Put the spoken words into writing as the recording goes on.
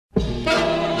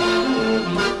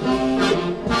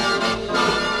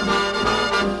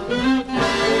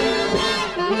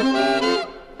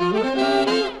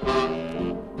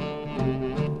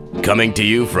Coming to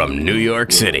you from New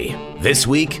York City, this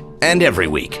week and every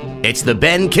week, it's the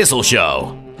Ben Kissel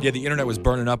Show. Yeah, the internet was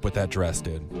burning up with that dress,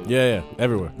 dude. Yeah,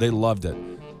 everywhere. They loved it.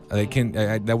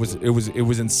 It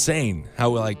was insane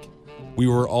how we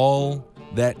were all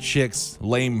that chick's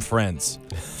lame friends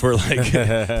for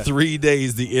 3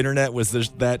 days. The internet was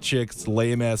that chick's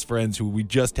lame ass friends who we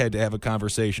just had to have a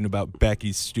conversation about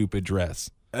Becky's stupid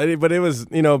dress. But it was,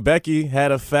 Becky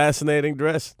had a fascinating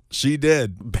dress. She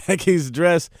did. Becky's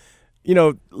dress,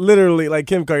 literally, like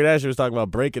Kim Kardashian was talking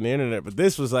about breaking the internet, but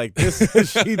this was like this.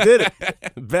 She did it.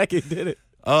 Becky did it.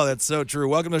 Oh, that's so true.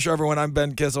 Welcome to the show, everyone. I'm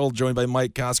Ben Kissel, joined by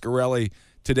Mike Coscarelli.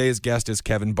 Today's guest is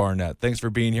Kevin Barnett. Thanks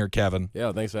for being here, Kevin.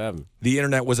 Yeah, thanks for having me. The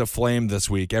internet was aflame this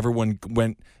week. Everyone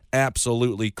went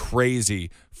absolutely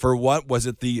crazy. For what? Was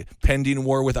it the pending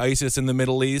war with ISIS in the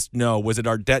Middle East? No. Was it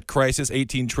our debt crisis,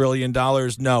 $18 trillion?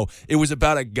 No. It was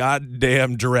about a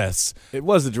goddamn dress. It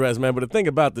was the dress, man. But the thing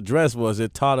about the dress was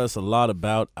it taught us a lot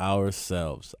about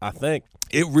ourselves, I think.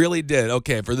 It really did.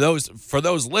 Okay, for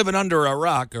those living under a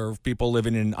rock or people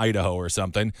living in Idaho or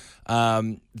something,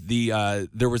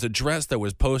 there was a dress that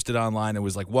was posted online. It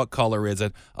was like, what color is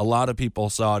it? A lot of people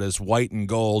saw it as white and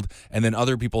gold, and then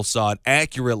other people saw it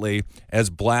accurately as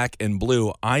black and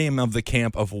blue. I am of the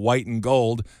camp of white and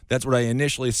gold. That's what I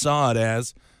initially saw it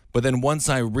as. But then once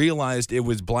I realized it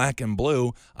was black and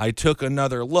blue, I took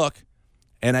another look,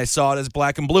 and I saw it as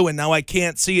black and blue, and now I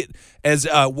can't see it as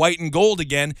white and gold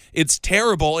again. It's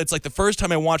terrible. It's like the first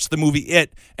time I watched the movie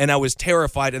It, and I was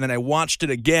terrified, and then I watched it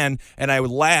again, and I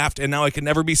laughed, and now I can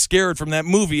never be scared from that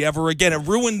movie ever again. It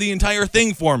ruined the entire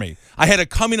thing for me. I had a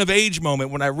coming-of-age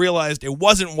moment when I realized it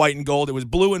wasn't white and gold. It was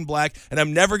blue and black, and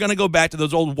I'm never going to go back to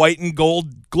those old white and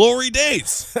gold glory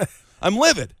days. I'm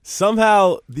livid.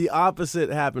 Somehow the opposite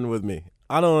happened with me.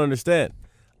 I don't understand.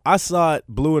 I saw it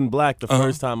blue and black the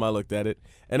first time I looked at it,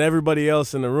 and everybody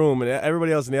else in the room and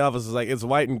everybody else in the office was like, it's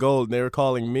white and gold, and they were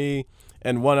calling me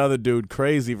and one other dude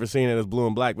crazy for seeing it as blue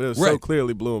and black, but it was so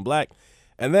clearly blue and black.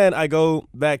 And then I go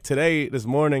back this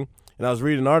morning, and I was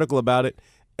reading an article about it,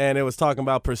 and it was talking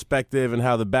about perspective and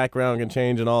how the background can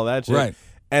change and all that shit. Right.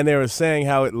 And they were saying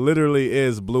how it literally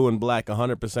is blue and black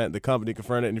 100%. The company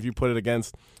confirmed it, and if you put it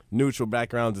against neutral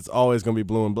backgrounds, it's always going to be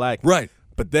blue and black. Right.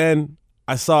 But then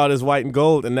I saw it as white and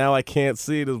gold, and now I can't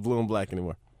see it as blue and black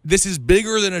anymore. This is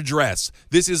bigger than a dress.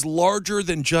 This is larger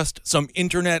than just some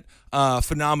internet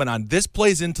phenomenon. This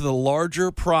plays into the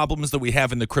larger problems that we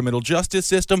have in the criminal justice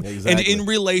system and in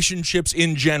relationships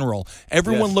in general.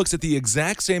 Everyone looks at the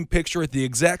exact same picture, at the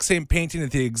exact same painting,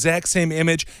 at the exact same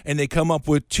image, and they come up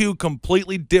with two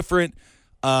completely different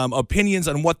opinions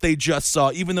on what they just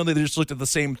saw, even though they just looked at the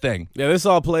same thing. Yeah, this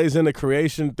all plays into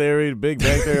creation theory, Big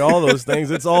Bang theory, all those things.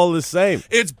 It's all the same.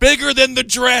 It's bigger than the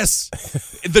dress.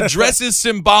 The dress is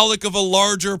symbolic of a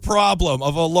larger problem,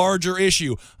 of a larger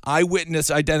issue. Eyewitness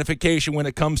identification when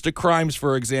it comes to crimes,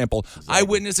 for example. Exactly.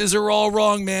 Eyewitnesses are all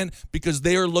wrong, man, because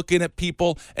they are looking at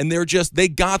people and they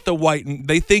got the white and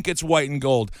they think it's white and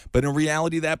gold, but in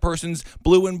reality that person's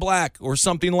blue and black or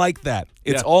something like that.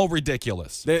 It's all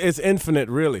ridiculous. It's infinite,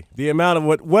 really. The amount of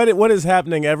what is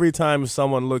happening every time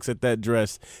someone looks at that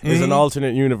dress is an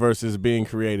alternate universe is being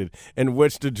created in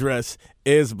which the dress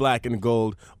is black and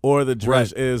gold, or the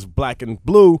dress is black and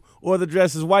blue, or the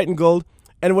dress is white and gold,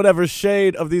 and whatever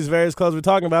shade of these various colors we're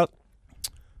talking about.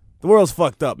 The world's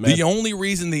fucked up, man. The only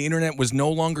reason the internet was no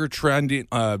longer trending,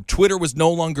 Twitter was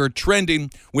no longer trending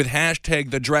with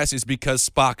hashtag the dress is because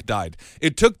Spock died.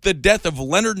 It took the death of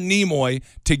Leonard Nimoy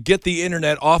to get the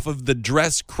internet off of the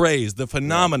dress craze, the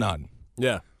phenomenon.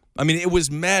 Yeah. I mean, it was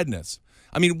madness.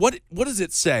 I mean, what does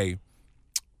it say?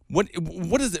 What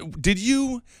is it? Did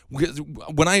you,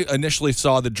 when I initially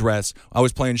saw the dress, I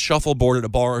was playing shuffleboard at a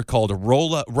bar called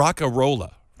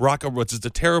Rocka-Rolla, which is a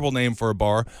terrible name for a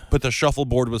bar, but the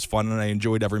shuffleboard was fun, and I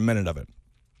enjoyed every minute of it.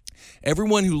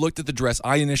 Everyone who looked at the dress,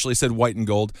 I initially said white and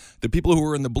gold. The people who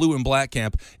were in the blue and black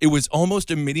camp, it was almost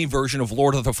a mini version of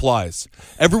Lord of the Flies.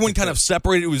 Everyone kind of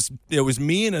separated. It was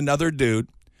me and another dude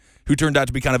who turned out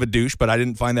to be kind of a douche, but I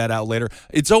didn't find that out later.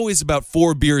 It's always about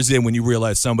 4 beers in when you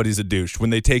realize somebody's a douche,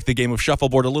 when they take the game of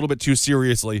shuffleboard a little bit too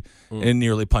seriously and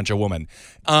nearly punch a woman.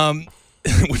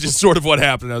 Which is sort of what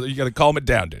happened. You got to calm it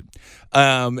down, dude.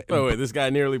 Wait, this guy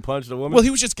nearly punched a woman? Well,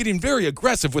 he was just getting very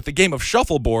aggressive with the game of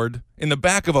shuffleboard in the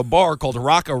back of a bar called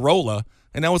Rocka-Rolla.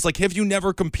 And I was like, have you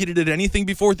never competed at anything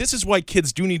before? This is why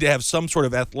kids do need to have some sort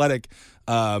of athletic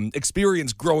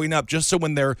experience growing up, just so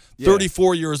when they're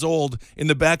 34 years old in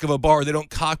the back of a bar, they don't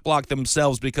cock block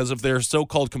themselves because of their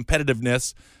so-called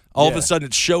competitiveness. All of a sudden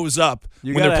it shows up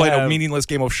when they're playing a meaningless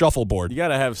game of shuffleboard. You got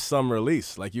to have some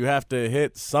release. Like, you have to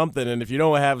hit something, and if you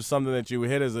don't have something that you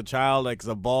hit as a child, like as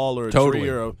a ball or a tree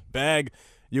or a bag,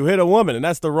 You hit a woman, and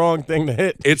that's the wrong thing to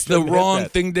hit. It's the wrong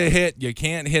that. thing to hit. You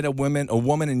can't hit a woman,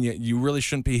 and you really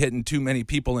shouldn't be hitting too many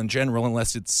people in general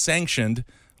unless it's sanctioned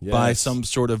by some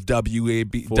sort of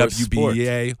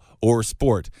WBA or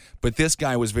sport. But this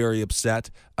guy was very upset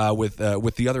with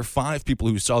the other 5 people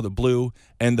who saw the blue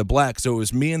and the black. So it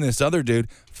was me and this other dude,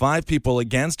 5 people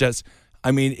against us.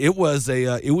 I mean, it was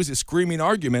a screaming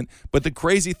argument. But the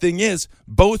crazy thing is,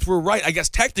 both were right. I guess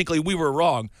technically we were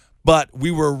wrong, but we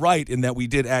were right in that we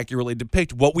did accurately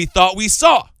depict what we thought we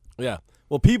saw. Yeah.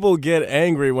 Well, people get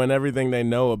angry when everything they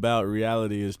know about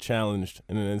reality is challenged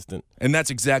in an instant. And that's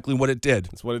exactly what it did.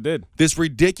 That's what it did. This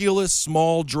ridiculous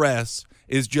small dress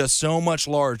is just so much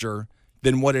larger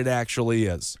than what it actually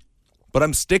is. But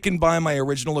I'm sticking by my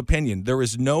original opinion. There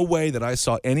is no way that I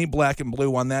saw any black and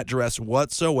blue on that dress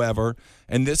whatsoever,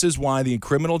 and this is why the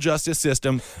criminal justice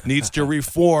system needs to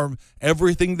reform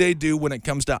everything they do when it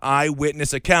comes to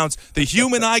eyewitness accounts. The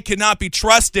human eye cannot be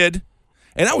trusted.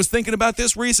 And I was thinking about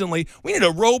this recently. We need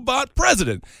a robot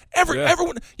president.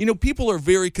 Everyone, people are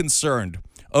very concerned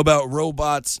about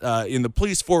robots in the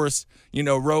police force.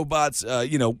 Robots,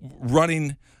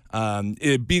 running,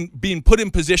 being put in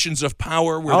positions of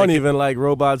power. Where I don't even like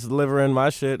robots delivering my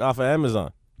shit off of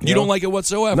Amazon. You don't like it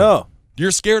whatsoever? No.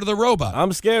 You're scared of the robot.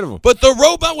 I'm scared of him. But the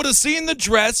robot would have seen the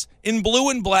dress in blue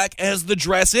and black as the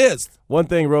dress is. One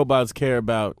thing robots care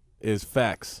about is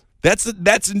facts. That's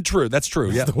true. That's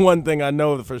true. Yeah. That's the one thing I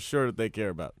know for sure that they care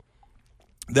about.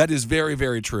 That is very,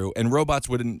 very true. And robots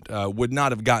would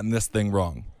not have gotten this thing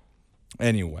wrong.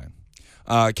 Anyway,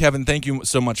 Kevin, thank you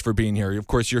so much for being here. Of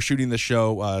course, you're shooting the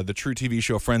show, the True TV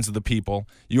show, Friends of the People.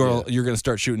 You're going to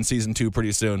start shooting season 2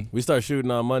 pretty soon. We start shooting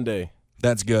on Monday.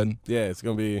 That's good. Yeah, it's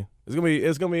gonna be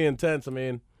intense. I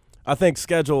mean, I think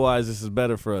schedule wise, this is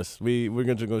better for us. We're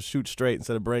going to go shoot straight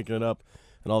instead of breaking it up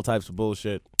and all types of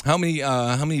bullshit. How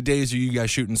many days are you guys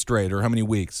shooting straight, or how many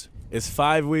weeks? It's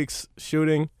 5 weeks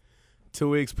shooting, 2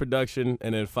 weeks production,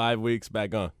 and then 5 weeks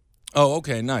back on. Oh,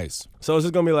 okay, nice. So it's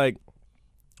just gonna be like,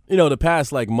 the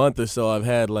past month or so, I've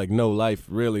had no life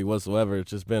really whatsoever.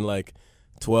 It's just been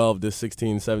 12 to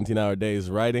 16, 17-hour days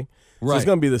writing. Right. So it's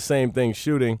gonna be the same thing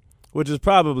shooting, which is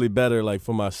probably better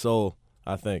for my soul,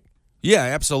 I think. Yeah,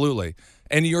 absolutely.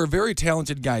 And you're a very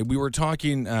talented guy. We were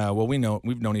talking,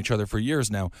 we've known each other for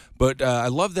years now, but I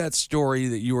love that story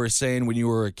that you were saying when you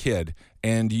were a kid,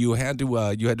 and you had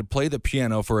to play the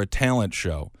piano for a talent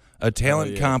show, a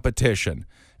talent competition.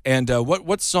 And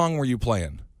what song were you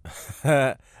playing?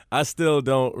 I still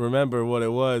don't remember what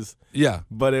it was. Yeah.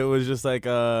 But it was just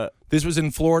This was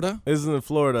in Florida? This is in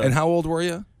Florida. And how old were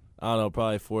you? I don't know,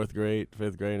 probably 4th grade,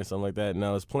 5th grade or something like that. And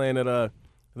I was playing at I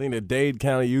think the Dade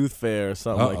County Youth Fair or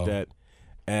something like that.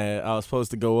 And I was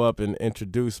supposed to go up and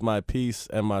introduce my piece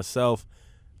and myself.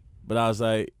 But I was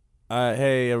like,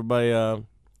 hey, everybody, my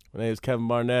name is Kevin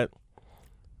Barnett.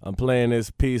 I'm playing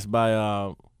this piece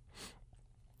by,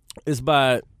 you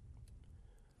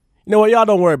know what, y'all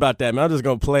don't worry about that, man. I'm just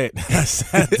going to play it. I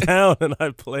sat down and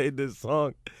I played this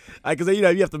song. Because, you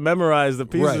have to memorize the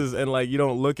pieces, right. And, you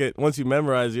don't look at, once you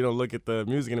memorize, you don't look at the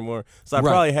music anymore. So I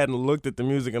probably hadn't looked at the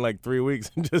music in 3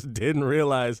 weeks and just didn't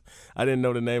realize I didn't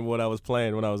know the name of what I was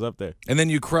playing when I was up there. And then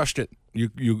you crushed it.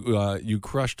 You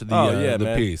crushed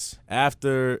the piece.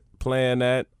 After playing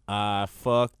that, I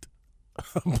fucked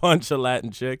a bunch of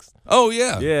Latin chicks. Oh,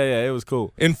 yeah. Yeah, it was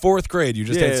cool. In 4th grade, you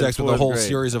just had sex with a whole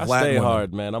series of Latin women. I stay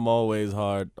hard, man. I'm always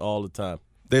hard all the time.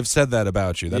 They've said that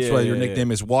about you. That's why your nickname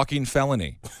is Walking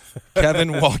Felony.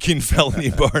 Kevin Walking Felony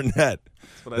Barnett.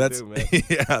 That's what I do, man.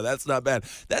 Yeah, that's not bad.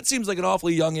 That seems like an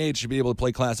awfully young age to be able to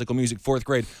play classical music, 4th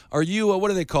grade. Are you, what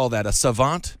do they call that, a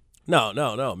savant? No,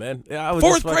 man. I was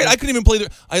 4th grade, I couldn't even play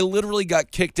I literally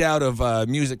got kicked out of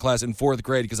music class in 4th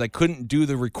grade because I couldn't do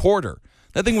the recorder.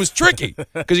 That thing was tricky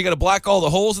because you got to block all the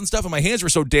holes and stuff, and my hands were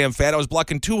so damn fat, I was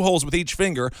blocking 2 holes with each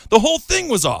finger. The whole thing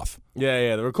was off.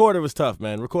 Yeah, the recorder was tough,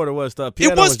 man. Recorder was tough.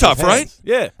 Piano was tough, right?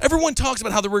 Yeah. Everyone talks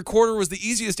about how the recorder was the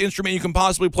easiest instrument you can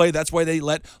possibly play. That's why they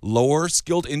let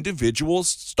lower-skilled individuals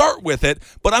start with it.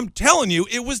 But I'm telling you,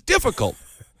 it was difficult.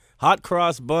 Hot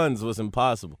cross buns was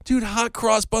impossible. Dude, hot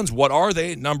cross buns, what are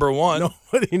they? Number one.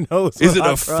 Nobody knows. Is it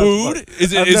a food?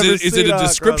 Is it a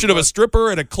description of a stripper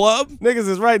at a club? Niggas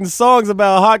is writing songs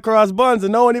about hot cross buns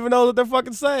and no one even knows what they're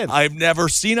fucking saying. I've never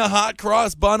seen a hot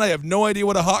cross bun. I have no idea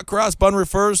what a hot cross bun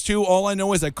refers to. All I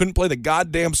know is I couldn't play the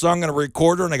goddamn song on a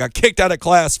recorder and I got kicked out of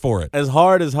class for it. As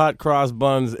hard as hot cross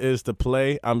buns is to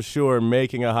play, I'm sure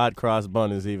making a hot cross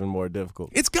bun is even more difficult.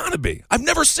 It's gotta be. I've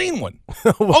never seen one.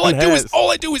 All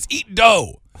I do is eat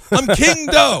dough. I'm king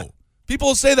dough.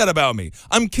 People say that about me.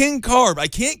 I'm king carb. I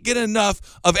can't get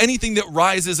enough of anything that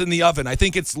rises in the oven. I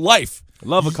think it's life.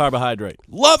 Love a carbohydrate.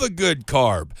 Love a good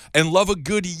carb and love a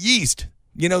good yeast.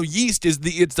 You know, yeast is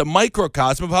it's the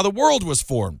microcosm of how the world was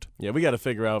formed. Yeah, we got to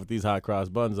figure out what these hot cross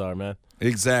buns are, man.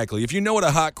 Exactly. If you know what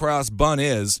a hot cross bun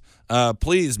is,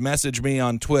 please message me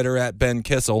on Twitter at Ben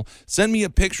Kissel. Send me a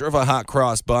picture of a hot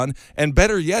cross bun. And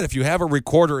better yet, if you have a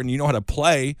recorder and you know how to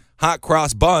play hot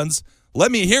cross buns,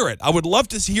 let me hear it. I would love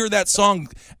to hear that song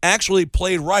actually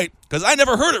played right because I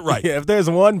never heard it right. Yeah, if there's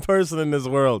one person in this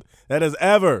world that has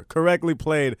ever correctly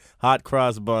played hot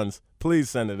cross buns, please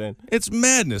send it in. It's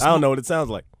madness. I don't know what it sounds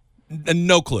like.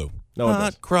 No clue. No one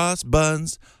hot does. cross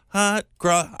buns. Hot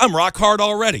cross. I'm rock hard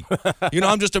already.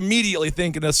 I'm just immediately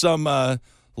thinking of some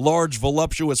large,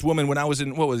 voluptuous woman when I was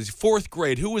in, fourth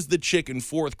grade. Who was the chick in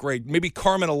fourth grade? Maybe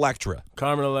Carmen Electra.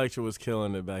 Carmen Electra was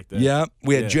killing it back then. Yeah.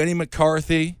 We had Yeah. Jenny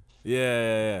McCarthy.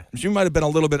 Yeah. She might have been a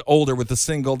little bit older with the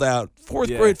singled out.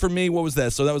 Fourth Yeah. grade for me, what was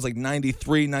that? So that was like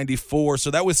 93, 94. So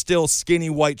that was still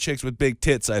skinny white chicks with big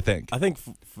tits, I think. I think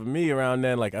for me around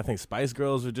then, like I think Spice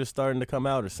Girls were just starting to come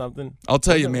out or something. I'll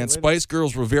tell you, Wasn't man, it? Spice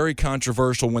Girls were very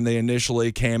controversial when they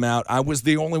initially came out. I was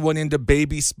the only one into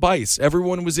Baby Spice.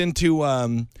 Everyone was into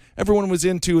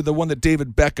the one that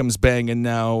David Beckham's banging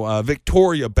now,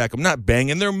 Victoria Beckham. Not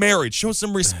banging, they're married. Show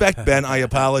some respect, Ben. I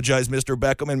apologize, Mr.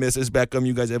 Beckham and Mrs. Beckham.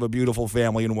 You guys have a beautiful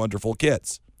family and wonderful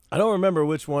kids. I don't remember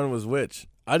which one was which.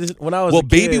 When I was Well, a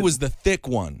Baby kid, was the thick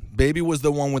one. Baby was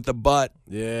the one with the butt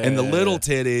and the little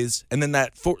titties, and then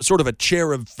that sort of a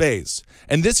cherub face.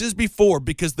 And this is before,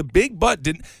 because the big butt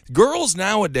didn't. Girls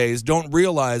nowadays don't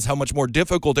realize how much more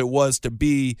difficult it was to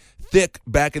be thick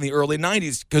back in the early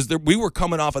 90s, because we were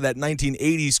coming off of that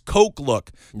 1980s Coke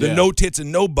look, the no tits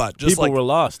and no butt. Just people were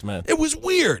lost, man. It was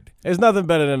weird. There's nothing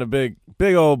better than a big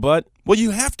old butt. Well,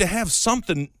 you have to have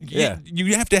something. Yeah.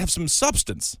 You have to have some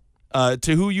substance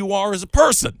to who you are as a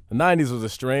person. The 90s was a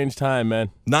strange time, man.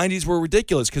 90s were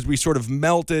ridiculous because we sort of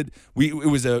melted.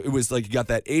 It was like you got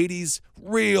that 80s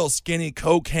real skinny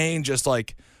cocaine, just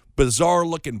like bizarre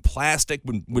looking plastic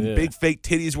when big fake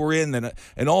titties were in,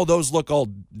 and all those look all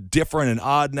different and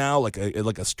odd now, like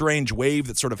a strange wave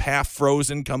that's sort of half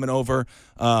frozen coming over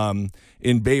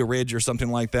in Bay Ridge or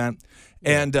something like that,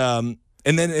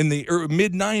 and then in the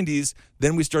mid 90s,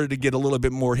 then we started to get a little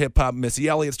bit more hip hop. Missy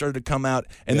Elliott started to come out,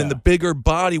 and then the bigger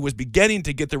body was beginning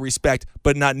to get the respect,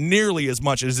 but not nearly as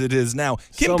much as it is now.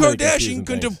 Kim Kardashian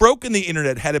couldn't have broken the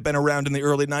internet had it been around in the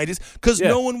early 90s because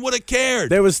no one would have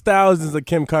cared. There was thousands of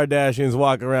Kim Kardashians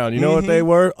walking around. You know what they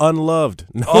were? Unloved.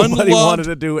 Nobody wanted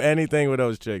to do anything with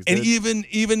those chicks. And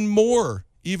even more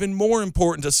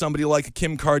important to somebody like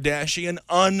Kim Kardashian,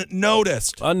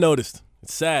 unnoticed. Unnoticed.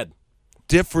 It's sad.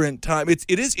 Different time. It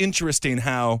is interesting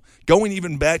how, going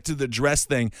even back to the dress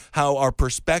thing, how our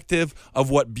perspective of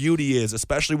what beauty is,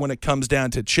 especially when it comes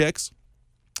down to chicks,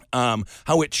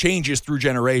 how it changes through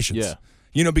generations.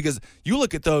 Yeah. Because you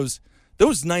look at those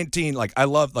 19, like I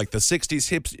love like the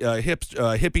 60s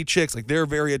hippie chicks, like they're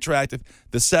very attractive.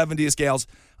 The 70s gals,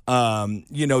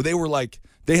 they were like,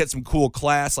 they had some cool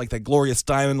class, like that Gloria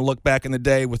Steinem look back in the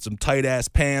day with some tight-ass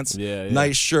pants,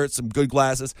 nice shirts, some good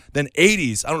glasses. Then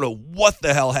 80s, I don't know what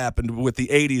the hell happened with the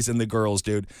 80s and the girls,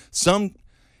 dude.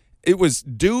 It was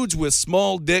dudes with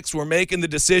small dicks were making the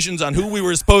decisions on who we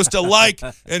were supposed to like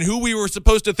and who we were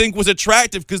supposed to think was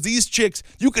attractive, because these chicks,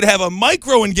 you could have a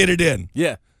micro and get it in.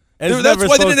 Yeah. And that's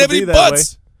why they didn't have any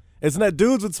butts. It's not,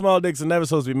 dudes with small dicks are never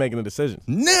supposed to be making the decisions.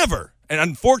 Never. And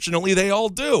unfortunately, they all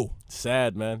do.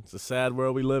 Sad, man. It's a sad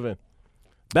world we live in.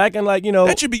 Back in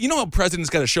that should be, how presidents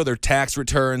got to show their tax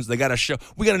returns. We got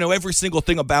to know every single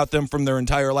thing about them from their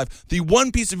entire life. The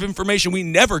one piece of information we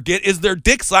never get is their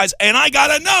dick size, and I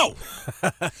got to know.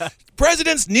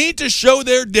 Presidents need to show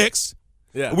their dicks.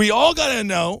 Yeah. We all got to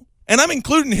know. And I'm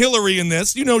including Hillary in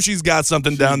this. She's got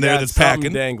something down there that's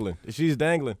packing. Dangling. She's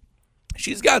dangling.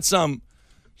 She's got some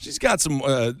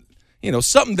something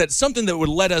that would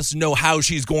let us know how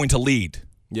she's going to lead.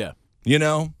 Yeah.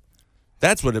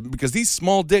 That's because these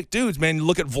small dick dudes, man, you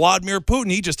look at Vladimir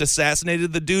Putin, he just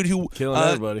assassinated the dude who killing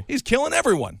everybody. He's killing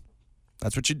everyone.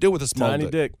 That's what you do with a small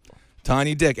dick.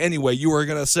 Tiny dick. Anyway, you were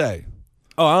going to say.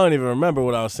 Oh, I don't even remember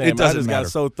what I was saying. It doesn't I just matter.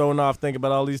 got so thrown off thinking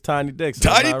about all these tiny dicks.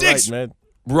 Tiny dicks, right, man.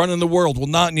 Running the world. Well,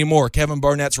 not anymore. Kevin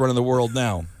Barnett's running the world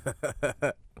now.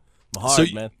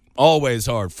 Hard, man. Always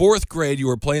hard. Fourth grade, you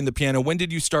were playing the piano. When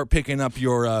did you start picking up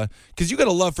your because you got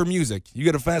a love for music. You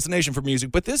got a fascination for music.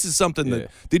 But this is something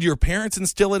that, did your parents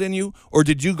instill it in you? Or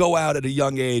did you go out at a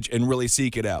young age and really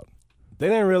seek it out? They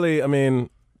didn't really,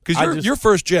 because you're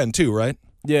first gen too, right?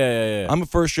 Yeah. I'm a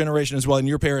first generation as well, and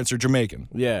your parents are Jamaican.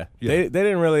 Yeah. They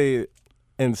didn't really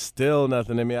instill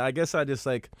nothing in me. I guess I just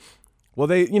Well,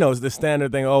 it's the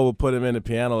standard thing. Oh, we'll put him into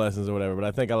piano lessons or whatever. But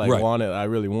I think I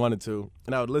really wanted to,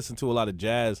 and I would listen to a lot of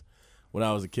jazz when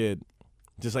I was a kid.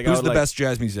 Just like who's the best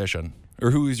jazz musician,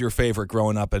 or who is your favorite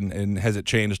growing up, and has it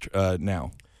changed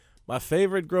now? My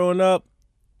favorite growing up.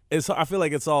 I feel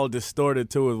like it's all distorted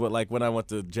too with what, like when I went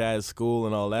to jazz school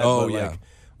and all that. Oh, but yeah. Like,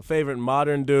 my favorite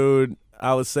modern dude,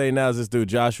 I would say now is this dude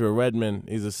Joshua Redman.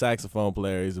 He's a saxophone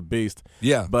player. He's a beast.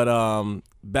 Yeah. But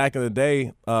back in the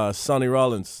day, Sonny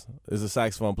Rollins is a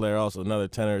saxophone player, also another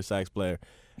tenor sax player.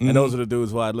 Mm-hmm. And those are the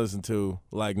dudes who I'd listen to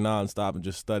like nonstop and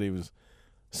just study.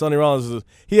 Sonny Rollins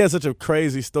he had such a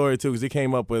crazy story too, because he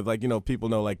came up with, like, people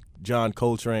know like John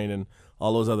Coltrane and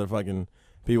all those other fucking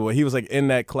people. He was like in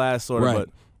that class sort of, Right. but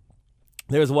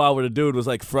there was a while where the dude was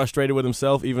like frustrated with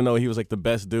himself, even though he was like the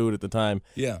best dude at the time.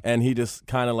 Yeah. And he just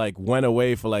kind of like went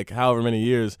away for like however many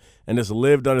years and just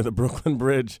lived under the Brooklyn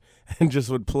Bridge and just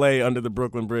would play under the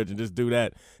Brooklyn Bridge and just do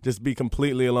that. Just be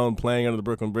completely alone playing under the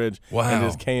Brooklyn Bridge. Wow. And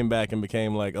just came back and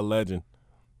became like a legend.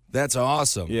 That's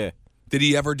awesome. Yeah. Did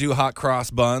he ever do hot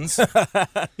cross buns?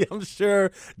 Yeah, I'm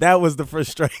sure that was the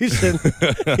frustration.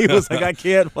 He was like, I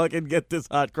can't fucking get this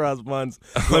hot cross buns.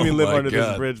 Let me live my under God.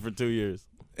 this bridge for 2 years.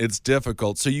 It's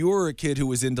difficult. So you were a kid who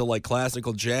was into like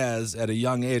classical jazz at a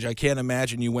young age. I can't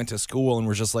imagine you went to school and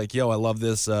were just like, yo, I love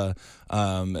this.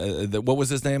 What was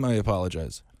his name? I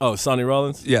apologize. Oh, Sonny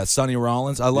Rollins? Yeah, Sonny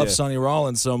Rollins. I love Yeah. Sonny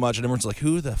Rollins so much. And everyone's like,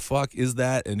 who the fuck is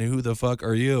that? And who the fuck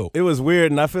are you? It was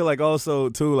weird, and I feel like also,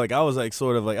 too, like I was like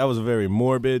sort of like, I was a very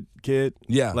morbid kid.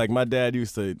 Yeah. Like my dad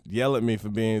used to yell at me for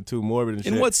being too morbid and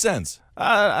shit. In what sense?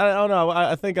 I don't know.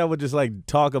 I think I would just like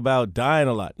talk about dying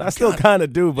a lot. I still kind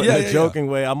of do, but Yeah, in a yeah, joking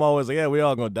way. I'm always like, yeah, we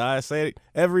all gonna die. I say it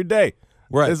every day.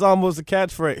 Right. It's almost a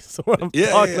catchphrase. So when I'm Yeah,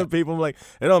 talking yeah. to people, I'm like,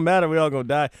 it don't matter. We all gonna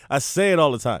die. I say it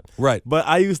all the time. Right. But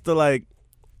I used to like,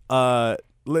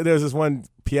 there's this one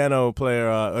piano player,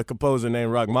 a composer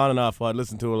named Rachmaninoff who I'd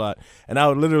listen to a lot. And I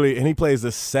would literally, and he plays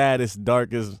the saddest,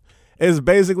 darkest. It's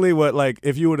basically what, like,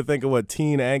 if you were to think of what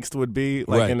teen angst would be,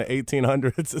 like Right. in the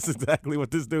 1800s, it's exactly what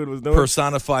this dude was doing.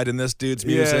 Personified in this dude's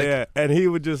music. Yeah. And he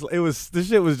would just, this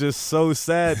shit was just so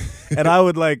sad. And I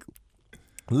would like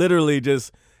literally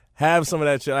just have some of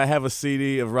that shit. I have a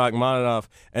CD of Rachmaninoff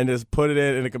and just put it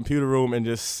in a computer room and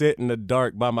just sit in the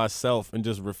dark by myself and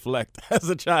just reflect as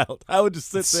a child. I would just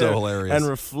sit It's there so hilarious. and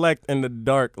reflect in the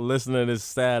dark listening to this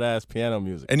sad ass piano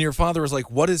music. And your father was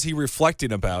like, what is he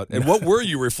reflecting about? And what were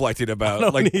you reflecting about? I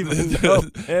don't like even know,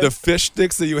 man. the fish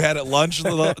sticks that you had at lunch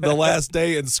the last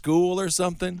day in school or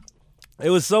something? It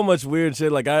was so much weird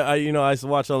shit. Like I used to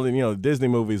watch all the Disney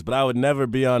movies, but I would never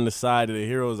be on the side of the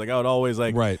heroes. Like I would always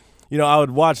like Right. I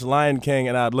would watch Lion King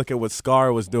and I'd look at what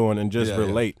Scar was doing and just Yeah,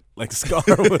 relate. Like Scar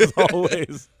was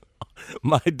always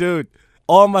my dude.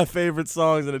 All my favorite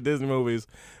songs in the Disney movies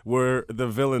were the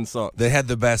villain songs. They had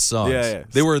the best songs. Yeah.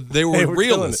 They were killing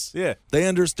realists. it. Yeah. They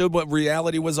understood what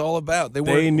reality was all about. They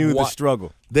weren't knew the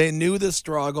struggle. They knew the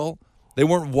struggle. They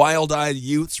weren't wild-eyed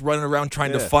youths running around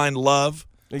trying to Yeah. find love.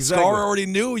 Exactly. Scar already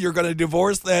knew you're going to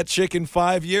divorce that chick in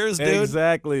 5 years, dude.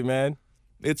 Exactly, man.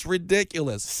 It's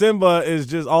ridiculous. Simba is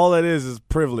just all that is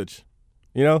privilege.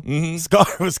 Mhm. Scar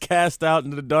was cast out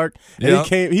into the dark and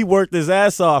Yeah. he worked his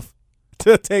ass off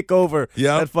to take over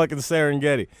Yeah. that fucking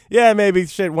Serengeti. Yeah, maybe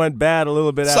shit went bad a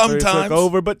little bit after he Sometimes. took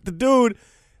over, but the dude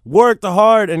worked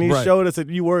hard and he Right. showed us that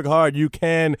you work hard, you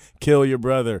can kill your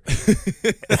brother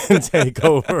and take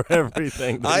over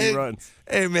everything that he runs.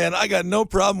 Hey, man, I got no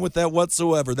problem with that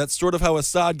whatsoever. That's sort of how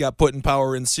Assad got put in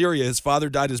power in Syria. His father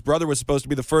died. His brother was supposed to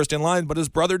be the first in line, but his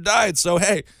brother died. So,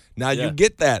 hey, now Yeah. you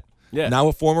get that. Yeah. Now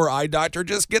a former eye doctor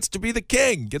just gets to be the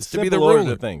king, gets to be the Simple order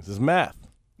ruler. to things. It's math.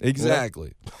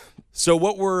 Exactly. So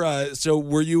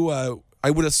were you I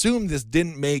would assume this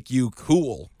didn't make you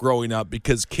cool growing up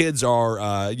because kids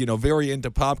are very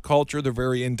into pop culture. They're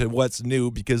very into what's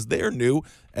new because they're new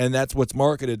and that's what's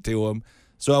marketed to them.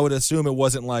 So I would assume it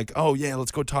wasn't like, oh yeah,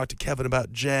 let's go talk to Kevin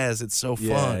about jazz. It's so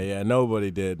fun. Yeah, nobody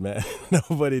did, man.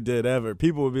 Nobody did ever.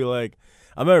 People would be like,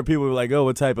 I remember people were like, "Oh,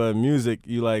 what type of music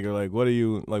you like?" Or like, "What are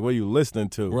you listening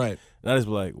to?" Right. And I just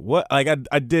be like, "What?" Like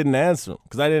I didn't answer them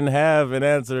because I didn't have an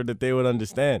answer that they would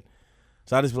understand.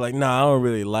 So I just be like, "Nah, I don't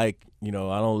really like, I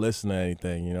don't listen to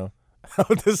anything,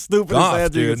 The stupidest Goff,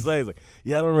 answer you dude. can say is like,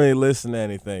 "Yeah, I don't really listen to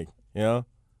anything,"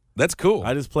 That's cool.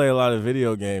 I just play a lot of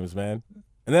video games, man.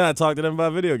 And then I talk to them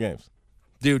about video games.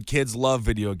 Dude, kids love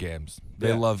video games.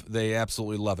 Yeah. They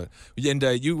absolutely love it. And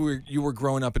you were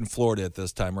growing up in Florida at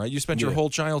this time, right? You spent your Yeah. whole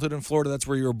childhood in Florida. That's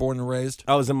where you were born and raised.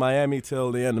 I was in Miami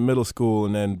till the end of middle school,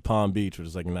 and then Palm Beach, which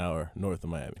is like an hour north of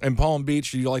Miami. And Palm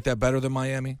Beach, do you like that better than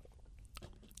Miami?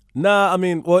 Nah, I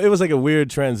mean, well, it was like a weird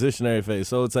transitionary phase.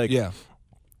 So it's like, Yeah.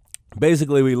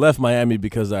 basically, we left Miami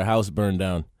because our house burned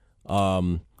down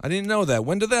I didn't know that.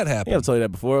 When did that happen? Yeah, I've told you that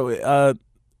before.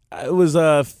 It was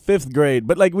 5th grade,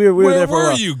 but like we were Where there for a were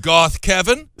while. you, Goth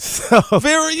Kevin? So,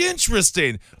 Very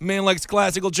interesting. A man likes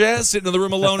classical jazz, sitting in the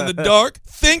room alone in the dark,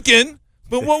 thinking.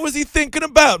 But what was he thinking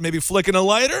about? Maybe flicking a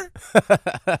lighter?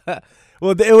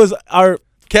 well, it was our.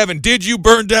 Kevin, did you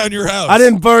burn down your house? I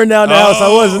didn't burn down the house.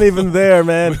 I wasn't even there,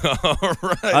 man. All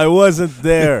right. I wasn't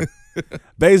there.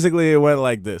 Basically, it went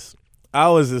like this. I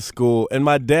was at school, and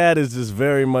my dad is just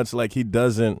very much like he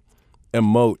doesn't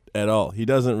emote at all. He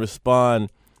doesn't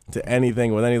respond to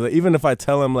anything with anything. Even if I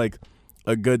tell him like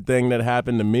a good thing that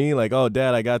happened to me, like, oh,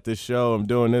 Dad, I got this show, I'm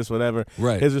doing this, whatever.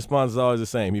 Right. His response is always the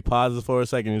same. He pauses for a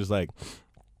second, he's just like,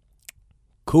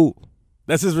 cool.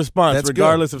 That's his response, That's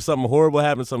regardless if something horrible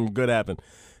happened, something good happened.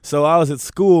 So I was at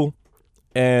school,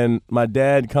 and my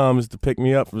dad comes to pick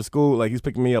me up from school. Like, he's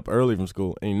picking me up early from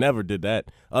school, and he never did that.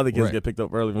 Other kids Right. get picked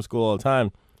up early from school all the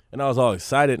time. And I was all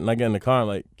excited, and I get in the car, I'm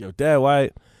like, yo, Dad, why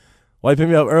you pick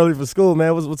me up early from school,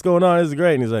 man? What's going on? This is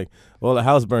great. And he's like, well, the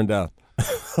house burned down.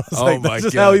 That's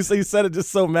just how he said it,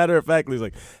 just so matter-of-factly. He's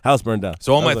like, house burned down.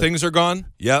 So all my things are gone?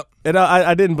 Yep. And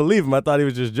I didn't believe him. I thought he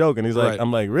was just joking. He's like, Right.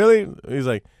 I'm like, really? He's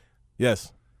like,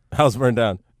 yes, house burned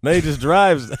down. Then he just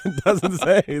drives and doesn't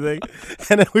say anything.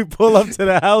 And then we pull up to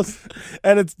the house,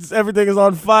 and everything is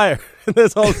on fire. And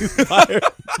there's all these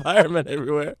firemen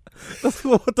everywhere.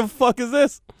 What the fuck is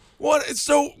this? What?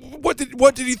 So what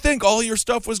did he think? All your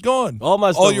stuff was gone. All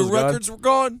my stuff All your was gone. records were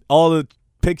gone. All the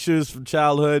pictures from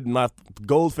childhood, my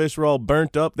goldfish were all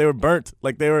burnt up. They were burnt.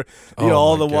 Like they were,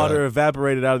 all the water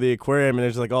evaporated out of the aquarium, and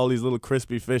there's like all these little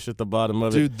crispy fish at the bottom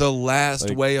of it. Dude, the last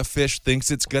way a fish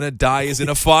thinks it's going to die is in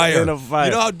a fire. In a fire.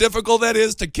 You know how difficult that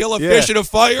is to kill a fish in a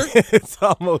fire? It's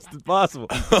almost impossible.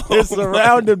 They're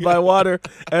surrounded by water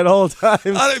at all times.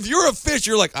 If you're a fish,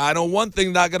 you're like, I know one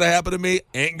thing not going to happen to me.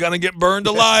 Ain't going to get burned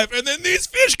alive. And then these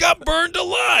fish got burned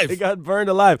alive. They got burned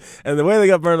alive. And the way they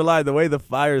got burned alive, the way the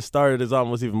fire started is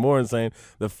almost even more insane.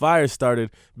 The fire started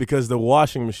because the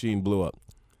washing machine blew up.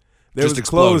 There Just was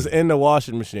clothes exploded. in the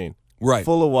washing machine. Right.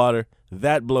 Full of water.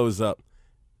 That blows up.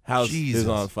 House Jesus. is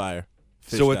on fire.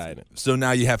 Fish So died in it. so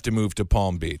now you have to move to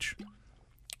Palm Beach.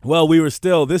 Well, we were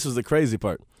still, this was the crazy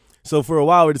part. So for a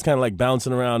while, we were just kind of like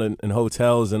bouncing around in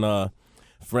hotels and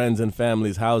friends and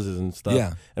families' houses and stuff.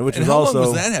 Yeah. And which and was how also,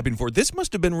 long was that happening for? This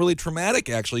must have been really traumatic,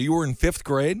 actually. You were in 5th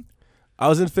grade? I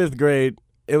was in 5th grade.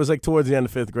 It was like towards the end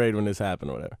of 5th grade when this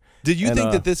happened or whatever. Did you And,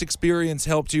 think that this experience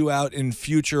helped you out in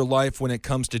future life when it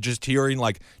comes to just hearing,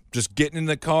 like, just getting in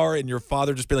the car and your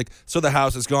father just be like, so the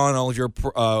house is gone, all of your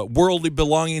worldly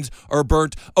belongings are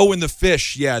burnt. Oh, and the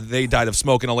fish, yeah, they died of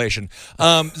smoke inhalation.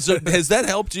 So has that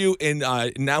helped you in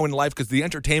now in life? Because the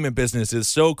entertainment business is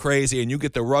so crazy and you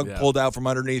get the rug pulled out from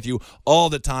underneath you all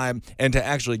the time. And to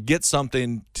actually get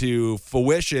something to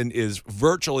fruition is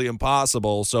virtually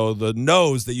impossible. So the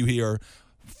no's that you hear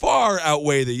far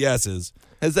outweigh the yeses.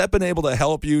 Has that been able to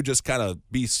help you just kind of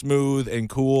be smooth and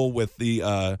cool with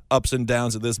the ups and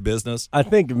downs of this business? I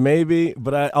think maybe,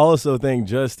 but I also think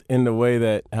just in the way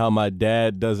that how my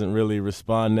dad doesn't really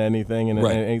respond to anything in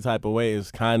any type of way is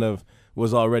kind of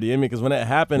was already in me. Because when it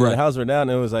happened, the house burned down,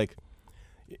 it was like,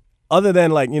 other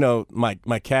than like,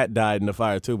 my cat died in the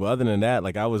fire too, but other than that,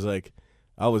 like I was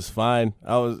fine.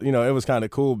 I was, it was kind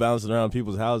of cool bouncing around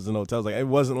people's houses and hotels. Like it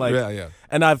wasn't like,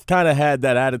 and I've kind of had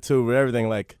that attitude with everything.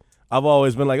 Like I've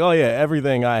always been like, oh yeah,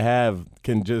 everything I have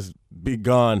can just be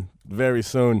gone very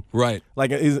soon. Right.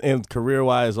 Like in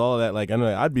career-wise, all of that. Like I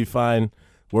know I'd be fine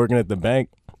working at the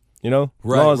bank, as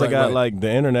long as I got like the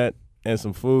internet and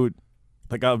some food.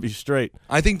 Like I'll be straight.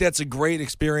 I think that's a great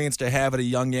experience to have at a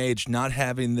young age, not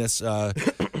having this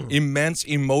immense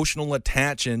emotional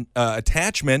attachment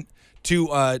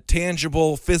to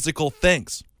tangible physical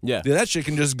things. Yeah. That shit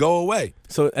can just go away.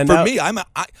 So and for me,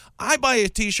 I buy a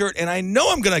T-shirt and I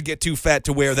know I'm gonna get too fat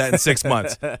to wear that in 6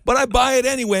 months, but I buy it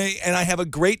anyway, and I have a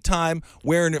great time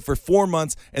wearing it for 4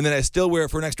 months, and then I still wear it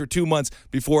for an extra 2 months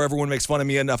before everyone makes fun of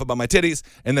me enough about my titties,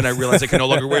 and then I realize I can no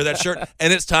longer wear that shirt,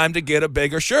 and it's time to get a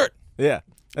bigger shirt. Yeah,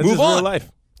 that's move just on. real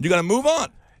life. You gotta move on.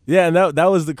 Yeah, and that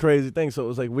was the crazy thing. So it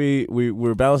was like we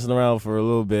were bouncing around for a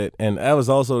little bit, and that was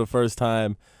also the first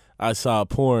time I saw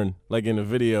porn, like in a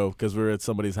video, because we were at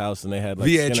somebody's house and they had like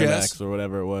VHS? Cinemax or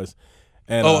whatever it was.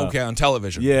 And, Okay, on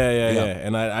television. Yeah.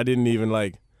 And I didn't even I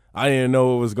didn't even know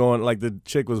what was going. Like the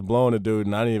chick was blowing a dude,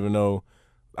 and I didn't even know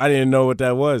what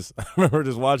that was. I remember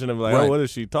just watching it, like, oh, what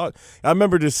is she talking? I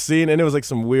remember just seeing, and it was like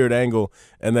some weird angle,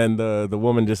 and then the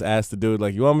woman just asked the dude,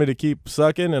 like, you want me to keep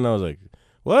sucking? And I was like,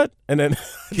 what? And then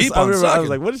I was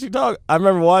like, what is she talking? I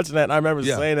remember watching that, and I remember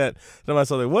saying that to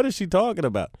myself, like, what is she talking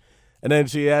about? And then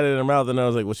she had it in her mouth, and I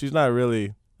was like, well, she's not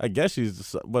really. I guess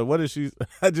she's, but what is she?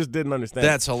 I just didn't understand.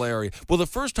 That's hilarious. Well, the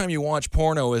first time you watch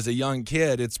porno as a young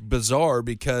kid, it's bizarre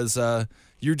because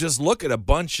you just look at a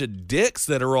bunch of dicks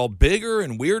that are all bigger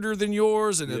and weirder than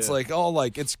yours, and it's like all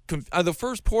like it's the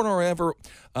first porn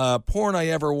I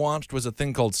ever watched was a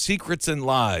thing called Secrets and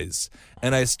Lies,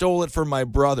 and I stole it from my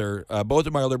brother. Both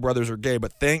of my older brothers are gay,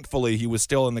 but thankfully he was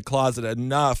still in the closet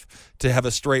enough to have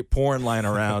a straight porn lying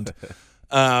around,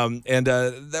 and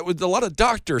that was a lot of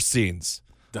doctor scenes.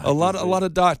 A lot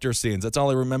of doctor scenes. That's all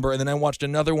I remember. And then I watched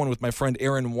another one with my friend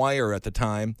Aaron Wire at the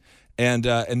time, and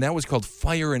that was called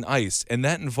Fire and Ice, and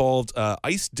that involved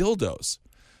ice dildos.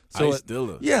 So ice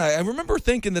dildos. Yeah, I remember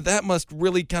thinking that must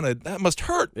really that must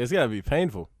hurt. It's gotta be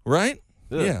painful, right?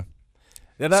 Yeah.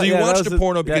 So you watched a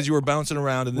porno because you were bouncing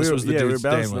around, and this was the dude we were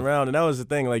bouncing around, and that was the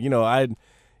thing. Like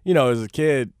as a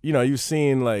kid, you've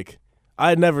seen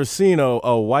I'd never seen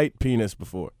a white penis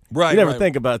before. Right. You never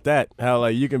think about that, how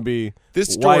you can be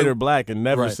white or black and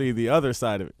never see the other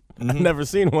side of it. I've never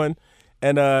seen one,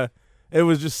 and it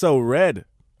was just so red.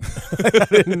 I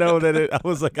didn't know that I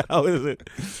was like, how is it?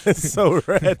 It's so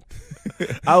red.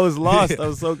 I was lost. I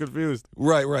was so confused.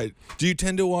 Right. Do you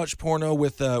tend to watch porno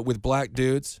with black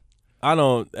dudes? I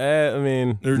don't. I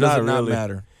mean, or does it not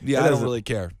matter? Yeah, I don't really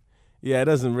care. Yeah, it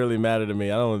doesn't really matter to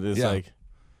me. I don't. It's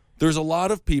There's a lot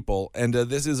of people, and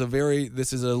this is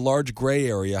a large gray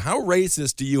area. How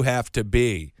racist do you have to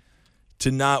be to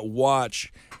not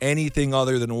watch anything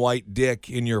other than white dick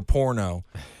in your porno?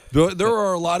 There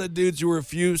are a lot of dudes who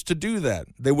refuse to do that.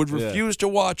 They would refuse to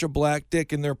watch a black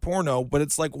dick in their porno, but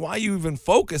it's like, why are you even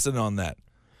focusing on that?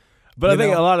 But I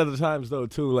think a lot of the times, though,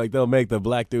 too, they'll make the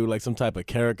black dude some type of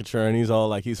caricature, and he's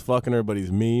all he's fucking her, but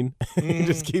he's mean. He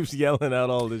just keeps yelling out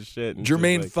all this shit. And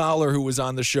Jermaine Fowler, who was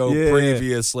on the show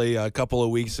previously a couple of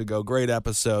weeks ago, great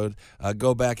episode.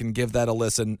 Go back and give that a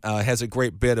listen. Has a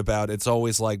great bit about it's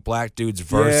always like black dudes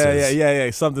versus.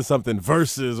 Yeah. Something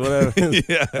versus whatever.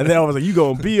 And then I was like, you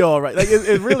gonna be all right.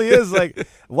 It really is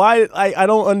why I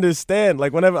don't understand.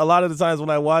 Whenever a lot of the times when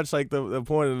I watch the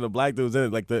porn and the black dudes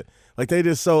in it, they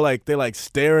just so they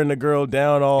staring the girl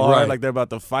down all hard like they're about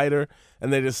to fight her,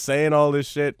 and they're just saying all this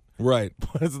shit. Right.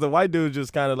 But the white dudes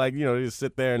just kind of they just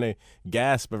sit there and they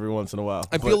gasp every once in a while.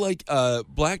 I feel like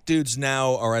black dudes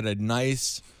now are at a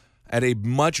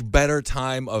much better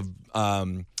time of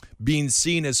being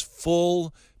seen as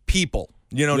full people.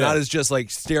 Not as just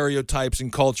stereotypes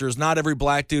and cultures. Not every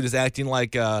black dude is acting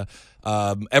like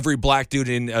every black dude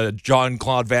in a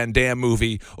Jean-Claude Van Damme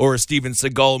movie or a Steven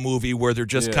Seagal movie where they're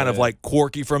just kind of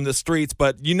quirky from the streets.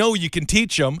 But you can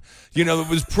teach them. It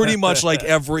was pretty much like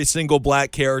every single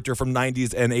black character from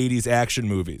 90s and 80s action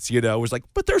movies. It was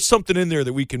but there's something in there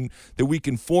that we can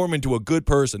form into a good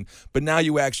person. But now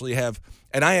you actually have,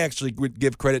 and I actually would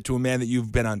give credit to a man that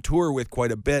you've been on tour with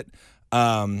quite a bit.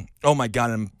 Oh my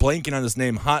God, I'm blanking on his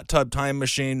name. Hot Tub Time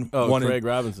Machine. Craig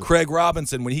Robinson. Craig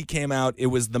Robinson. When he came out, it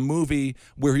was the movie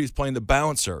where he was playing the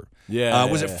bouncer.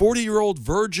 Was it 40-Year-Old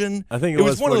Virgin? I think it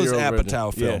was one of those Virgin.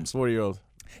 Apatow films. 40-Year-Old.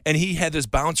 And he had this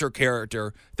bouncer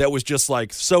character that was just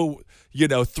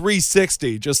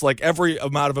 360, just every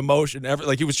amount of emotion.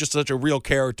 He was just such a real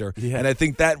character. Yeah. And I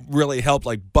think that really helped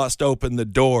bust open the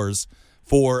doors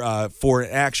for an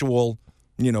actual,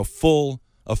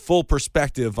 a full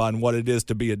perspective on what it is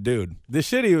to be a dude. The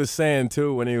shit he was saying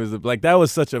too when he was that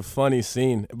was such a funny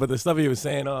scene. But the stuff he was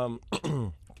saying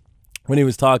when he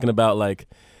was talking about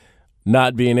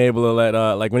not being able to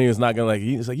let when he was not gonna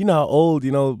he's like, how old,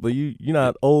 but you're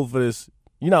not old for this.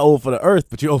 You're not old for the earth,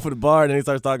 but you're old for the bar. And then he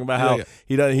starts talking about how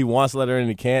he wants to let her in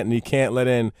and he can't let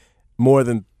in more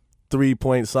than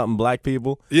 3-point-something black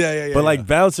people. But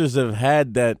bouncers have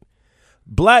had that.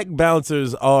 Black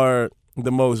bouncers are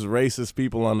the most racist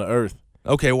people on the earth.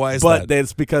 Okay, why is that? But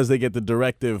it's because they get the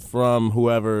directive from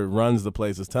whoever runs the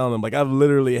place is telling them. I've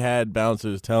literally had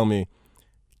bouncers tell me,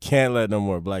 can't let no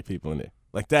more black people in there.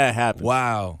 That happens.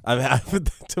 Wow. I've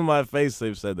to my face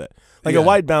they've said that. A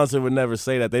white bouncer would never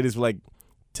say that. They just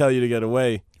tell you to get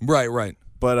away. Right.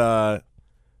 But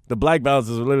the black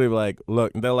bouncers are literally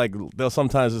look, they'll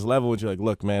sometimes just level with you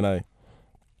look, man,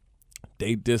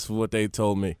 this is what they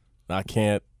told me. I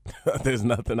can't. There's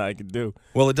nothing I can do.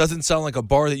 Well, it doesn't sound like a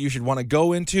bar that you should want to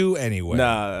go into anyway.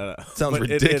 Nah. Sounds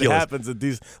ridiculous. It happens at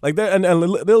these and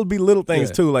there'll be little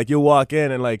things too. You'll walk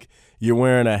in and you're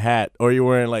wearing a hat, or you're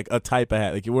wearing a type of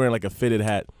hat, you're wearing a fitted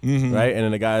hat, right? And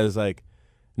then the guy is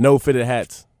no fitted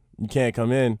hats. You can't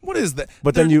come in. What is that?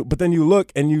 But then you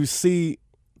look and you see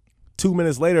 2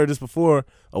 minutes later, just before,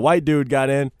 a white dude got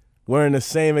in wearing the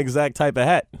same exact type of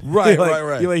hat. Right.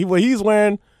 You're well, he's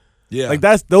wearing. Yeah.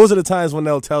 Those are the times when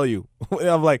they'll tell you.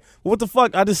 I'm what the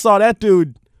fuck? I just saw that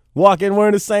dude walk in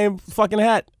wearing the same fucking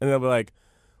hat. And they'll be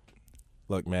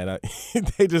look, man,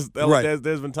 they just Right.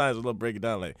 there's been times where they'll break it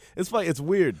down like it's funny, it's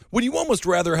weird. Would you almost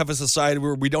rather have a society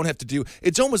where we don't have to do?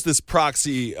 It's almost this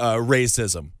proxy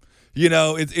racism. You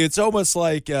know, it's almost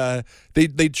like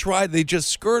they just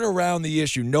skirt around the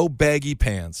issue. No baggy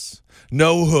pants,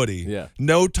 no hoodie,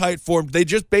 no tight form. They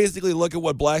just basically look at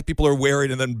what black people are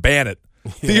wearing and then ban it.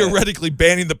 Theoretically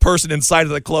banning the person inside of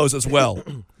the clothes as well.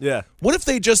 Yeah. What if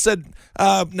they just said,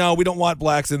 no, we don't want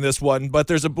blacks in this one, but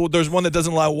there's one that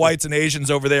doesn't allow whites and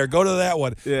Asians over there. Go to that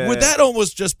one. Yeah. Would that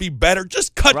almost just be better?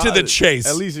 Just cut to the chase.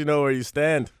 At least you know where you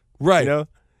stand. Right. You know?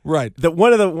 Right.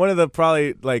 One of the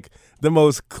probably like the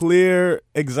most clear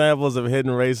examples of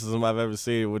hidden racism I've ever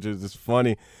seen, which is just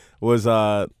funny, was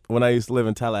when I used to live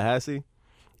in Tallahassee,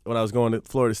 when I was going to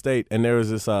Florida State, and there was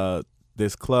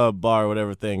this club, bar,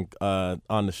 whatever thing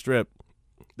on the Strip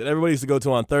that everybody used to go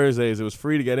to on Thursdays. It was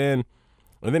free to get in,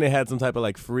 and then they had some type of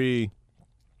like free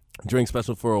drink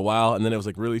special for a while, and then it was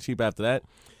like really cheap after that.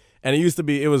 And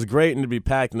it was great and to be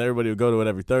packed, and everybody would go to it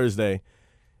every Thursday,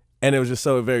 and it was just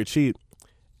so very cheap.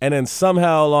 And then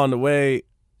somehow along the way,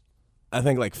 I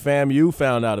think like FAMU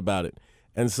found out about it.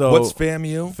 And so what's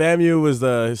FAMU? FAMU was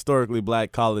the historically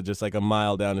black college just like a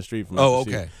mile down the street from FSU. Oh,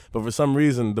 okay. But for some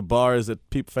reason, the bars that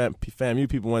FAMU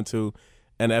people went to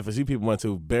and the FSU people went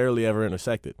to barely ever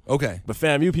intersected. Okay. But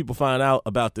FAMU people found out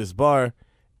about this bar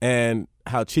and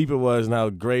how cheap it was and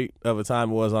how great of a time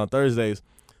it was on Thursdays.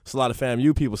 So a lot of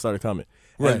FAMU people started coming.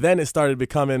 Right. And then it started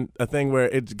becoming a thing where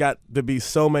it got to be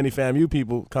so many FAMU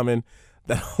people coming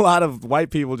that a lot of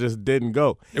white people just didn't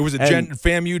go. It was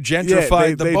FAMU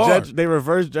gentrified the bar. They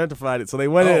reverse gentrified it. So they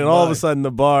went in, and all of a sudden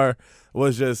the bar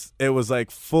was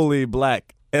like fully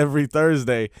black every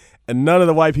Thursday, and none of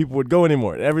the white people would go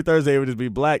anymore. Every Thursday it would just be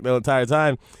black the entire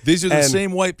time. These are the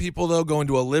same white people, though, going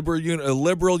to a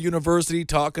liberal university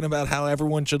talking about how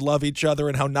everyone should love each other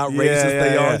and how not racist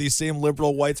they are. These same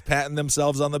liberal whites patting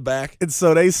themselves on the back. And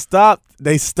so they stopped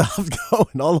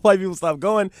going. All the white people stopped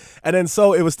going. And then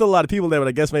so it was still a lot of people there, but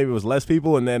I guess maybe it was less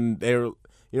people, and then they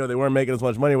weren't making as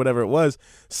much money, whatever it was.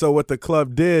 So what the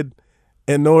club did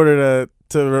in order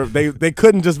they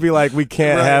couldn't just be like, we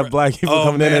can't have black people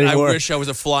coming in anymore. I wish I was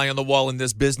a fly on the wall in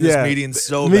this business meeting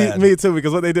so me, bad. Me too,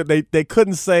 because what they did, they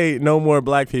couldn't say no more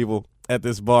black people at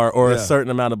this bar or a certain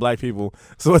amount of black people.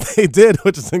 So what they did,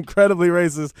 which is incredibly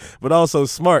racist but also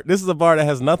smart, this is a bar that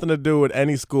has nothing to do with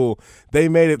any school. They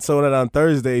made it so that on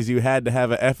Thursdays you had to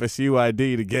have an FSU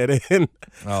ID to get in.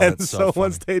 And so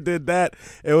once they did that,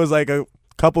 it was like a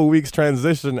couple weeks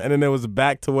transition, and then it was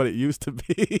back to what it used to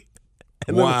be.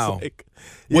 And wow.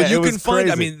 Well, you can find,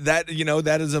 crazy. I mean,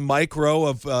 that is a micro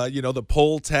of, the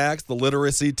poll tax, the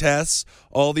literacy tests,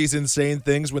 all these insane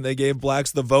things when they gave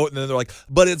blacks the vote. And then they're like,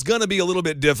 but it's going to be a little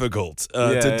bit difficult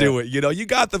to do it. You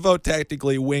got the vote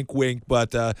technically, wink, wink.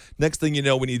 But next thing you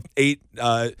know, we need we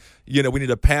need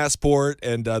a passport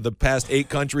and the past 8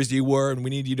 countries you were, and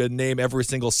we need you to name every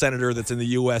single senator that's in the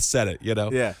U.S. Senate,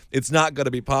 Yeah. It's not going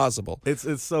to be possible.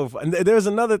 It's so fun. And there's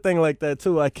another thing like that,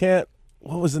 too.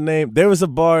 What was the name? There was a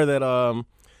bar that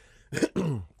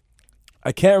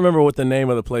I can't remember what the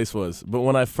name of the place was, but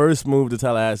when I first moved to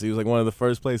Tallahassee, it was like one of the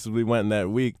first places we went in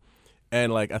that week,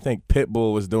 and like I think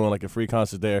Pitbull was doing like a free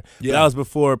concert there. Yeah. That was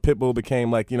before Pitbull became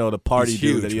like the party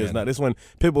dude that he is now. This one,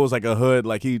 Pitbull was like a hood,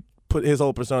 like he put his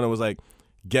whole persona was like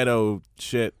ghetto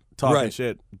shit, talking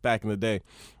shit back in the day,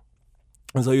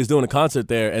 and so he was doing a concert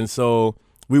there, and so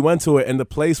we went to it, and the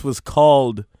place was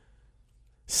called.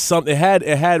 It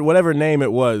had whatever name it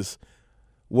was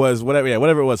whatever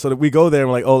it was. So that we go there and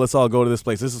we're like, oh, let's all go to this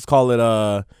place. Let's call it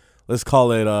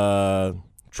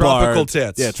Tropical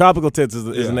Tits. Yeah, Tropical Tits is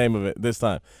the name of it this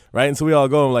time, right? And so we all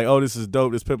go and we're like, oh, this is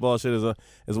dope. This Pitbull shit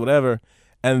is whatever.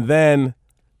 And then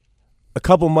a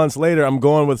couple months later, I'm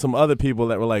going with some other people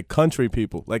that were like country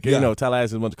people, like Tallahassee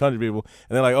is a bunch of country people,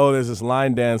 and they're like, oh, there's this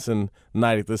line dancing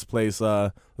night at this place.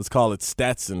 Let's call it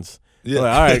Stetson's. Yeah.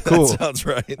 Like, all right, cool. That sounds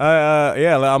right.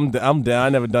 I'm down. I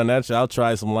never done that shit. I'll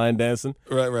try some line dancing.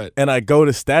 Right. And I go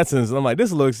to Stetson's, and I'm like,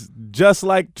 this looks just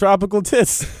like Tropical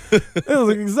Tits. It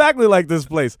looks exactly like this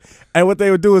place. And what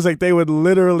they would do is like they would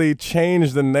literally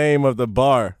change the name of the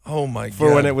bar. Oh my god!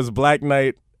 For when it was Black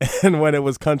Night and when it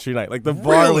was Country Night. Like the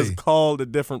bar was called a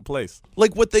different place.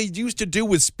 Like what they used to do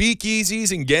with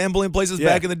speakeasies and gambling places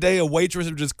back in the day. A waitress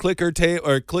would just click her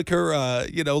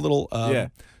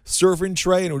little. Serving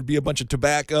tray, and it would be a bunch of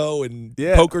tobacco and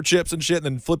poker chips and shit, and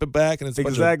then flip it back, and it's a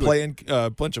bunch of playing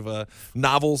bunch of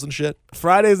novels and shit.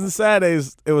 Fridays and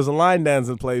Saturdays, it was a line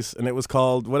dancing place, and it was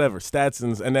called whatever,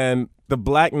 Statson's. And then the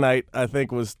Black Night, I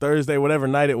think, was Thursday, whatever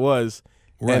night it was,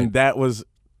 and that was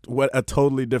a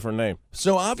totally different name.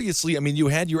 So obviously, I mean, you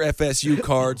had your FSU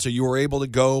card, so you were able to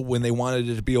go when they wanted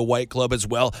it to be a white club as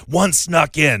well. One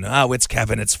snuck in. Oh, it's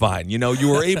Kevin. It's fine. You know, you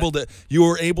were able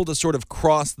to sort of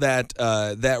cross that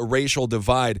racial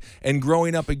divide. And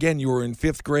growing up again, you were in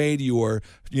 5th grade. You were,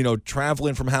 you know,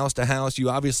 traveling from house to house. You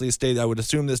obviously stayed. I would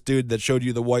assume this dude that showed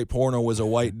you the white porno was a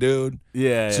white dude.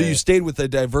 Yeah. So you stayed with a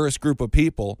diverse group of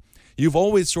people. You've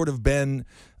always sort of been.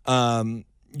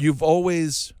 You've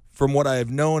always. From what I have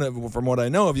known, from what I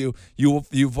know of you,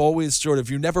 you've always sort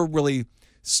of, you never really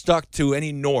stuck to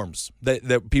any norms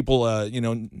that people, you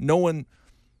know, no one.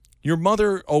 Your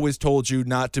mother always told you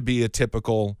not to be a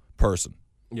typical person.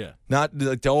 Yeah. Not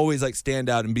like to always like stand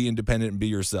out and be independent and be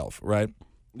yourself, right?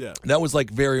 Yeah. That was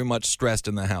like very much stressed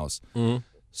in the house. Mm-hmm.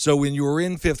 So when you were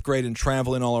in 5th grade and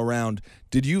traveling all around,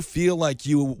 did you feel like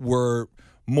you were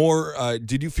more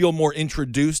did you feel more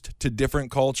introduced to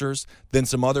different cultures than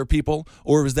some other people,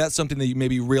 or was that something that you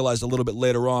maybe realized a little bit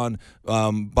later on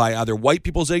by either white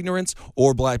people's ignorance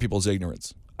or black people's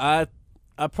ignorance? I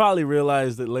probably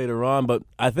realized it later on, but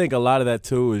I think a lot of that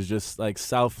too is just like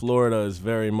South Florida is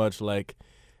very much like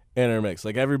intermixed.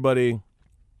 Like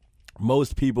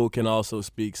most people can also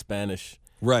speak Spanish.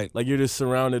 Right. Like you're just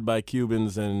surrounded by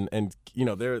Cubans and you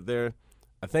know they're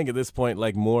I think at this point,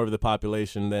 like more of the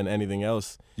population than anything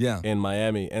else in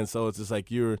Miami. And so it's just like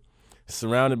you're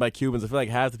surrounded by Cubans. I feel like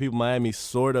half the people in Miami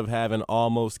sort of have an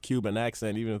almost Cuban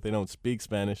accent, even if they don't speak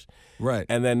Spanish. Right.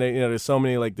 And then, you know, there's so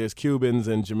many, like there's Cubans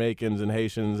and Jamaicans and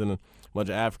Haitians and a bunch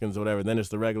of Africans or whatever. Then there's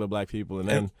the regular black people and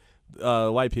then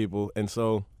white people. And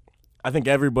so I think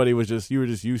everybody you were just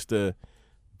used to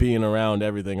being around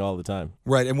everything all the time.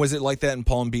 Right. And was it like that in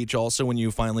Palm Beach also when you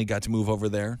finally got to move over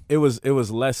there? It was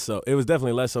less so. It was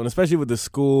definitely less so, and especially with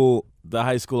the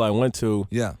high school I went to.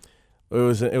 Yeah. It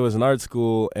was an art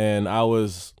school, and a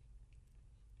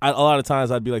lot of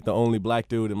times I'd be like the only black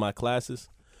dude in my classes.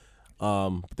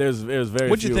 There's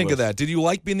very. What'd you think of of that? Did you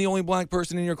like being the only black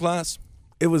person in your class?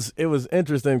 It was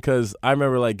interesting because I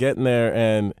remember like getting there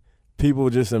and people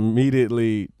just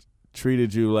immediately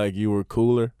treated you like you were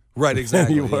cooler. Right,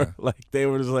 exactly. You were like they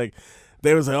were like,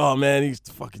 oh man, he's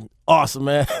fucking awesome,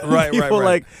 man. Right, People, right.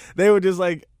 Like they were just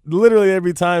like literally there'd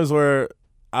be times where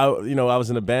I was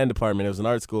in a band department. It was an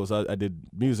art school, so I did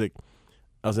music.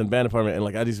 I was in the band department, and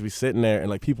like I'd just be sitting there, and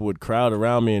like people would crowd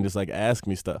around me and just like ask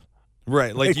me stuff.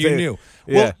 Right, like you knew.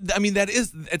 Yeah. Well, I mean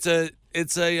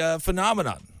it's a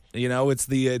phenomenon. You know, it's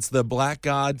the black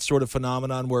god sort of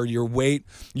phenomenon where your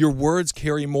words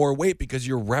carry more weight because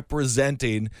you're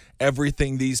representing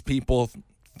everything these people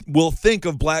will think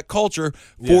of black culture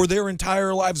for their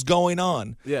entire lives going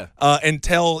on. Yeah.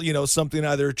 Until, you know, something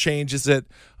either changes it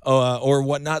or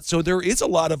whatnot. So there is a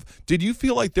lot of. Did you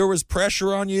feel like there was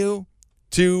pressure on you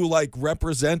to like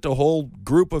represent a whole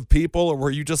group of people, or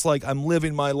were you just like, I'm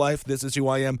living my life, this is who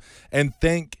I am, and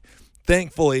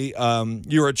thankfully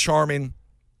you're a charming,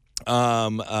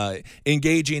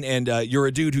 engaging, and you're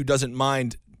a dude who doesn't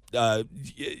mind.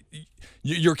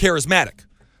 You're charismatic,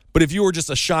 but if you were just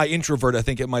a shy introvert, I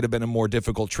think it might have been a more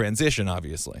difficult transition,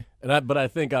 obviously. But I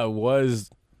think I was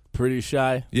pretty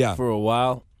shy for a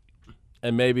while,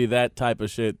 and maybe that type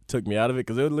of shit took me out of it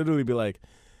because it would literally be like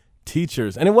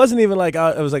teachers, and it wasn't even like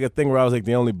it was like a thing where I was like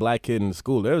the only black kid in the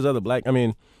school. There was other black. I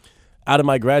mean, out of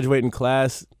my graduating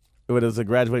class, it was a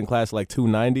graduating class like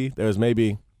 290. There was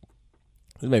maybe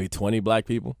 20 black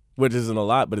people, which isn't a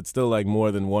lot, but it's still like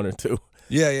more than one or two.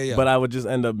 Yeah. But I would just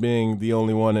end up being the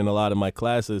only one in a lot of my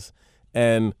classes.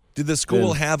 And did the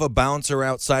school have a bouncer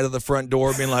outside of the front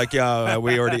door being like, yeah,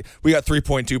 we got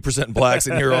 3.2% blacks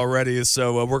in here already,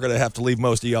 so we're going to have to leave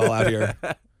most of y'all out here.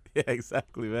 Yeah,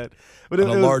 exactly, man. But on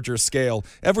a larger scale,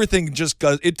 everything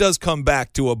it does come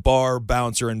back to a bar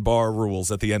bouncer and bar rules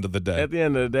at the end of the day. At the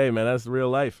end of the day, man, that's real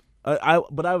life.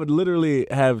 But I would literally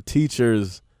have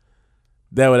teachers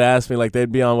that would ask me, like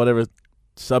they'd be on whatever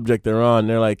subject they're on. And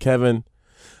they're like, Kevin,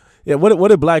 yeah, what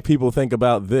do black people think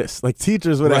about this? Like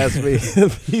teachers would ask me,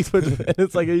 and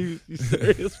it's like, are you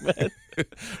serious, man?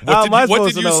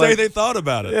 What did you say they thought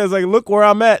about it? Yeah, it's like, look where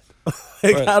I'm at.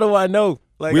 Like, how do I know?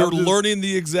 Like, we're learning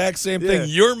the exact same thing.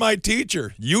 You're my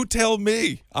teacher. You tell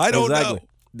me. I don't know.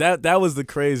 That was the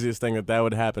craziest thing that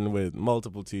would happen with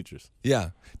multiple teachers.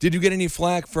 Yeah. Did you get any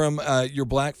flack from your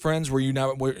black friends?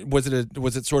 Was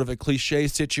it sort of a cliche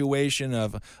situation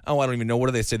of, I don't even know, what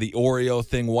do they say, the Oreo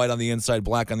thing, white on the inside,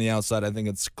 black on the outside? I think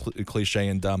it's cliche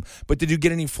and dumb. But did you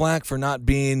get any flack for not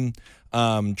being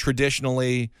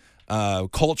traditionally,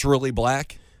 culturally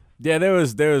black? Yeah, there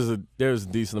was a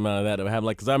decent amount of that happened.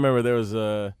 Like, because I remember there was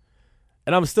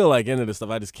and I'm still like into this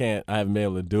stuff. I haven't been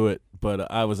able to do it.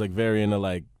 But I was like very into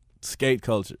like skate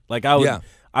culture. Like I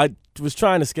was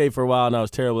trying to skate for a while and I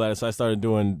was terrible at it, so I started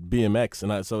doing BMX,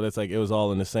 and so that's like it was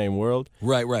all in the same world.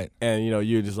 Right. And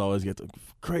you just always get the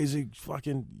crazy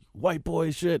fucking white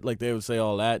boy shit, like they would say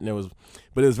all that,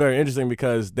 but it was very interesting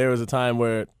because there was a time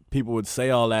where people would say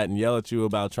all that and yell at you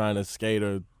about trying to skate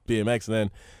or BMX, and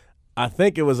then I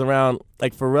think it was around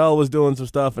like Pharrell was doing some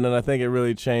stuff, and then I think it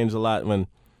really changed a lot when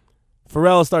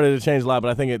Pharrell started to change a lot, but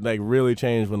I think it like really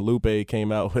changed when Lupe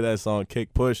came out with that song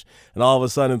Kick Push, and all of a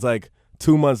sudden it's like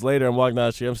 2 months later, I'm walking down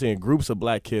the street, I'm seeing groups of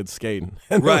black kids skating.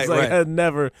 And right, it was like,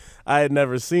 right. I had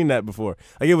never seen that before.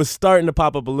 Like it was starting to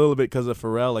pop up a little bit because of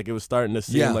Pharrell. Like it was starting to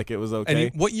seem like it was okay.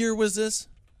 And what year was this?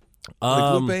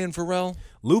 Like Lupe and Pharrell?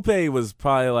 Lupe was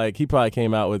probably he probably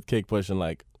came out with Kick Push and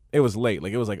like, it was late.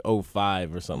 Like it was like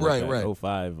 05 or something like that. Right.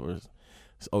 05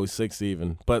 or 06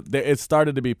 even. But it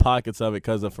started to be pockets of it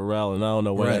because of Pharrell, and I don't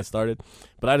know when that started.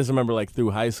 But I just remember like through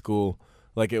high school,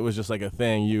 like it was just like a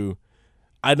thing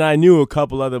I knew a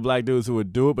couple other black dudes who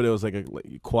would do it, but it was like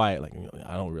quiet. Like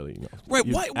I don't really know. Right?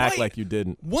 You act like you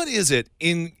didn't. What is it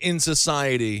in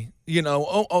society?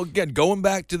 Again, going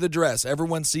back to the dress,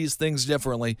 everyone sees things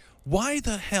differently. Why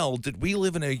the hell did we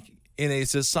live in a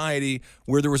society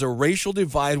where there was a racial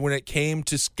divide when it came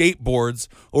to skateboards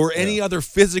or any other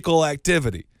physical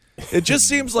activity? It just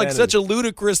seems like such a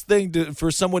ludicrous thing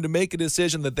for someone to make a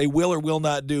decision that they will or will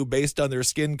not do based on their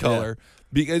skin color,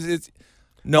 because it's.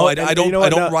 No, I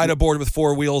don't ride a board with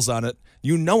four wheels on it.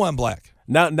 I'm black.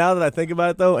 Now that I think about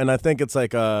it, though, and I think it's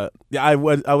like I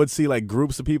would see like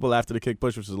groups of people after the Kick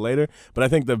Push, which was later. But I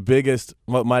think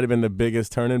what might have been the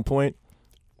biggest turning point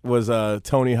was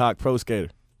Tony Hawk Pro Skater.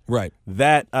 Right.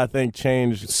 That I think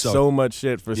changed so much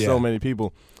shit for so many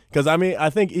people. Because I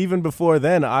think even before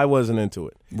then I wasn't into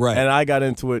it. Right. And I got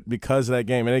into it because of that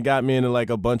game, and it got me into like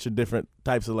a bunch of different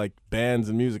types of like bands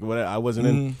and music or whatever. I wasn't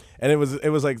in, and it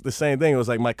was like the same thing. It was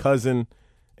like my cousin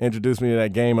introduced me to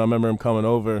that game. I remember him coming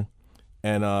over,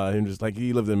 and him just like,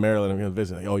 he lived in Maryland. I'm gonna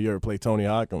visit. Like, oh, you ever play Tony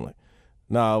Hawk? I'm like,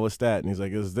 nah, what's that? And he's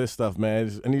like, it's this stuff,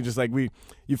 man. And he just like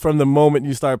you from the moment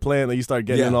you start playing, like you start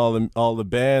getting in all the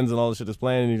bands and all the shit that's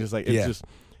playing, and you just like it's just.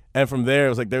 And from there, it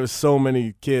was like there was so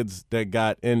many kids that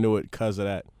got into it because of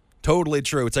that. Totally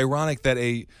true. It's ironic that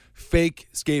a fake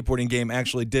skateboarding game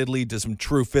actually did lead to some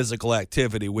true physical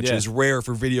activity, which is rare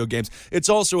for video games. It's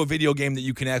also a video game that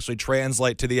you can actually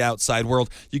translate to the outside world.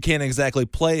 You can't exactly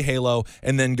play Halo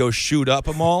and then go shoot up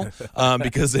them all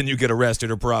because then you get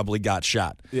arrested or probably got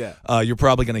shot. Yeah. You're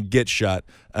probably going to get shot,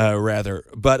 rather.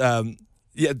 But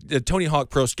Tony Hawk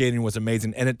Pro Skating was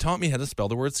amazing, and it taught me how to spell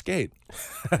the word skate,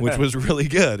 which was really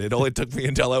good. It only took me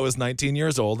until I was 19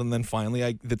 years old, and then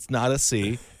finally it's not a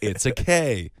C, it's a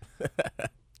K.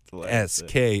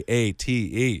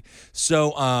 S-K-A-T-E.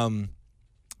 So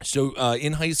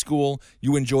in high school,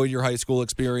 you enjoyed your high school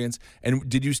experience, and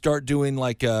did you start doing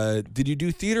did you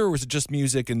do theater, or was it just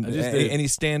music and any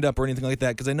stand-up or anything like that?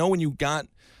 Because I know when you got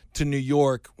to New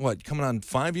York, coming on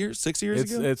 5 years, 6 years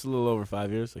ago? It's a little over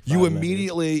 5 years. Like you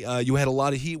immediately, you had a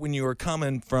lot of heat when you were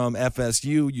coming from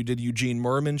FSU. You did Eugene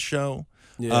Merman's show.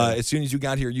 Yeah. As soon as you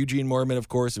got here, Eugene Merman, of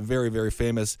course, a very, very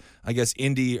famous, I guess,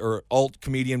 indie or alt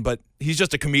comedian, but he's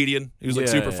just a comedian. He was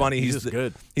super funny. He's just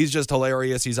good. He's just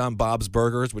hilarious. He's on Bob's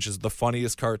Burgers, which is the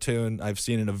funniest cartoon I've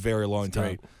seen in a very long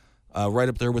time. Right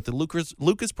up there with the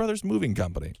Lucas Brothers Moving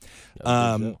Company.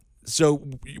 So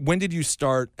when did you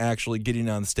start actually getting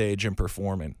on stage and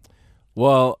performing?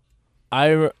 Well,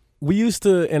 we used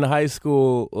to, in high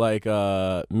school, like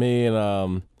me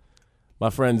and my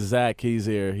friend Zach, he's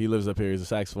here. He lives up here. He's a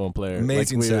saxophone player.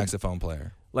 Amazing saxophone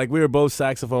player. Like we were both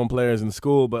saxophone players in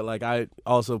school, but like I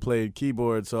also played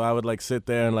keyboard, so I would like sit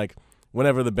there and like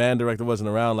whenever the band director wasn't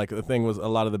around, like the thing was a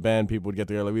lot of the band people would get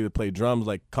together. Like we would play drums,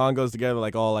 like congos together,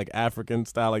 like all like African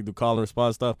style, like do call and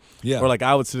response stuff. Yeah. Or like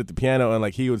I would sit at the piano and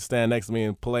like he would stand next to me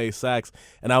and play sax,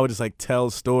 and I would just like tell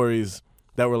stories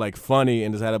that were like funny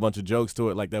and just had a bunch of jokes to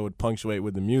it, like that would punctuate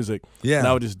with the music. Yeah. And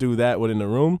I would just do that within the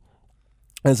room.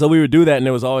 And so we would do that, and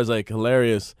it was always like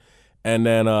hilarious. And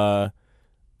then a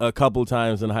couple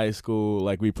times in high school,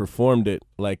 like we performed it,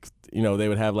 like they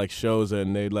would have like shows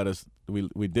and they'd let us.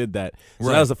 We did that. So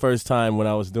that was the first time when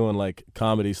I was doing like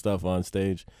comedy stuff on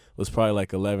stage. It was probably like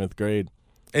 11th grade.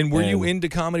 And were you into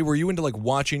comedy? Were you into like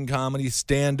watching comedy,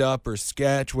 stand up or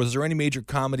sketch? Was there any major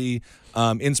comedy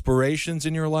inspirations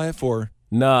in your life, or?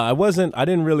 Nah, I wasn't. I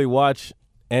didn't really watch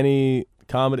any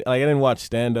comedy. Like I didn't watch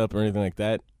stand up or anything like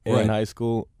that in high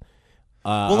school.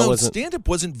 Stand up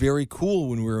wasn't very cool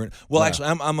when we were in. Well, actually,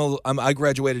 I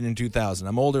graduated in 2000.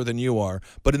 I'm older than you are,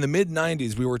 but in the mid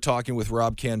 90s, we were talking with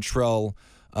Rob Cantrell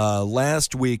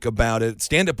last week about it.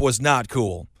 Stand up was not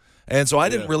cool. And so I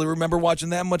didn't really remember watching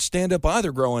that much stand-up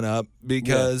either growing up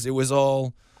because it was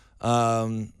all,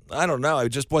 I don't know. I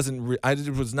just wasn't. I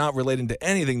was not relating to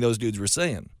anything those dudes were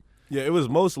saying. Yeah, it was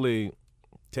mostly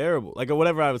terrible. Like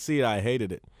whatever I would see, I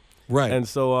hated it. Right. And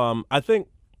so I think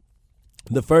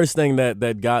the first thing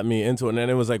that got me into it, and then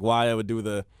it was like why I would do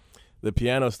the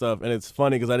piano stuff. And it's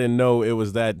funny because I didn't know it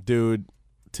was that dude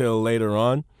till later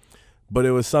on. But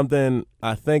it was something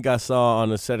I think I saw on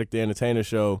the Cedric the Entertainer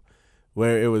show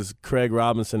where it was Craig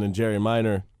Robinson and Jerry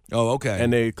Minor. Oh, okay.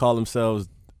 And they call themselves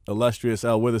Illustrious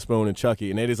L. Witherspoon and Chucky.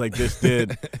 And they just like just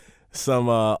did some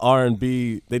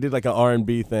R&B. They did like an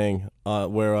R&B thing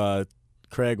where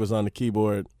Craig was on the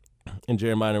keyboard and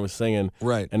Jerry Minor was singing.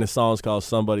 Right. And the song's called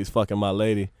Somebody's Fucking My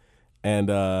Lady. And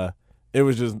it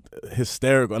was just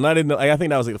hysterical. And I didn't know, like, I think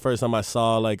that was like the first time I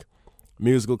saw like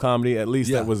musical comedy, at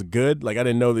least that was good. Like I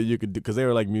didn't know that you could do, because they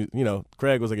were like,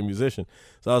 Craig was like a musician.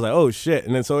 So I was like, oh shit.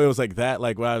 And then so it was like that,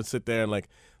 like where I would sit there and like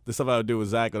the stuff I would do with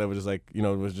Zach, that was just like, it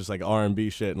was just like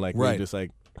R&B shit, and like we just like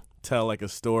tell like a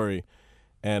story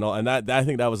and all. And that I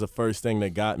think that was the first thing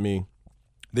that got me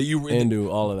that you into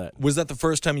all of that. Was that the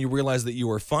first time you realized that you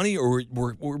were funny, or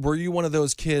were you one of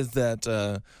those kids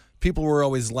that people were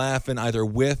always laughing either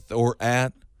with or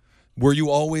at? Were you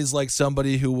always like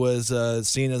somebody who was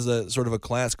seen as a sort of a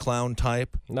class clown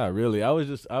type? Not really. I was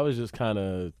just kind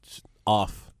of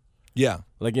off. Yeah.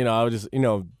 Like, I was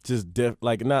just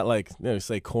like not like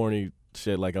say corny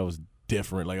shit like I was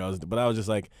different, like I was, but I was just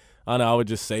like, I don't know, I would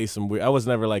just say some weird. I was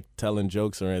never like telling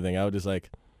jokes or anything. I would just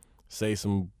like say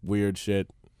some weird shit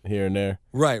here and there.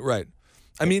 Right.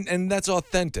 I mean, and that's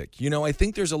authentic. I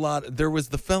think there's a lot. There was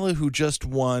the fella who just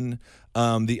won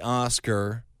the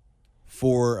Oscar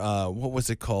for what was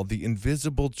it called? The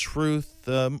Invisible Truth.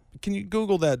 Can you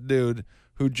Google that dude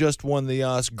who just won the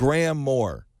Oscar? Graham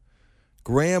Moore.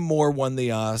 Graham Moore won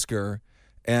the Oscar,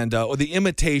 and The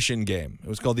Imitation Game. It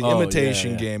was called The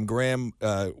Imitation Game. Graham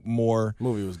Moore.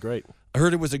 Movie was great. I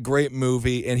heard it was a great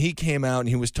movie, and he came out and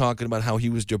he was talking about how he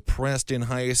was depressed in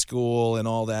high school and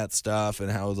all that stuff, and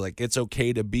how like it's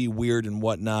okay to be weird and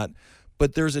whatnot.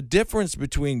 But there's a difference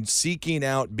between seeking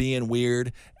out being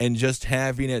weird and just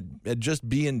having it, just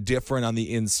being different on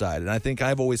the inside. And I think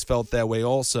I've always felt that way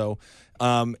also,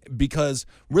 because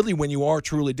really when you are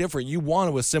truly different, you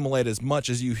want to assimilate as much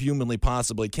as you humanly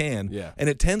possibly can. Yeah. And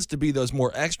it tends to be those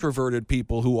more extroverted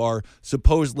people who are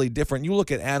supposedly different. You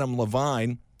look at Adam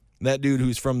Levine, that dude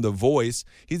who's from The Voice.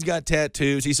 He's got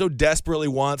tattoos. He so desperately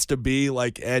wants to be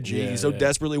like edgy. He so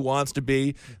desperately wants to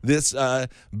be this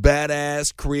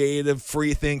badass, creative,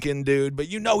 free-thinking dude. But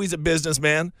he's a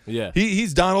businessman. Yeah.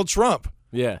 He's Donald Trump.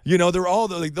 Yeah. They're all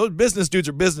like those business dudes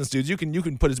are business dudes. You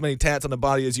can put as many tats on the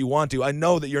body as you want to. I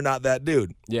know that you're not that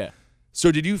dude. Yeah.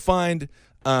 So did you find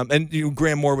and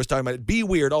Graham Moore was talking about it, be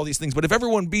weird, all these things, but if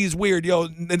everyone be's weird,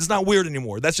 it's not weird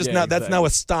anymore. That's just that's now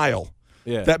a style.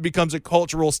 Yeah. That becomes a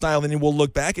cultural style, and then we'll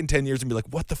look back in 10 years and be like,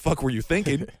 what the fuck were you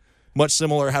thinking? Much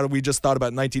similar how we just thought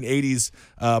about 1980s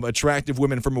attractive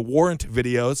women from Warrant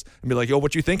videos and be like, yo,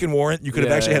 what you thinking, Warrant? You could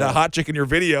have actually had a hot chick in your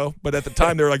video, but at the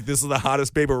time they were like, this is the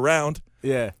hottest babe around.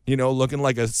 Yeah. Looking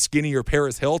like a skinnier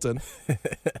Paris Hilton.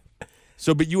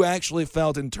 So, but you actually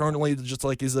felt internally just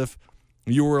like as if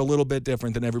you were a little bit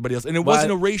different than everybody else. And it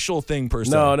wasn't a racial thing per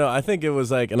se. No, I think it was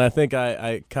like, and I think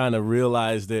I kind of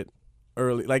realized it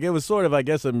early. Like it was sort of, I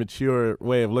guess, a mature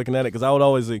way of looking at it, because I would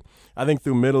always, like, I think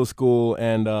through middle school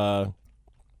and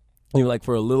even like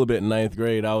for a little bit in ninth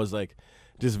grade, I was like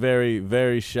just very,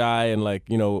 very shy, and like,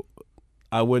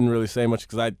 I wouldn't really say much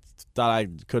because I thought I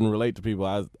couldn't relate to people.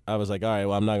 I was like, all right,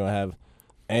 well, I'm not gonna have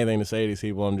anything to say to these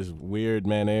people. I'm just weird,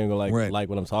 man. They ain't gonna like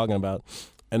what I'm talking about.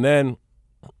 And then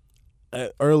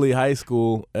at early high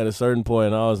school, at a certain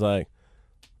point, I was like,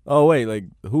 oh wait, like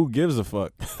who gives a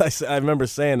fuck? I remember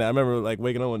saying that. I remember like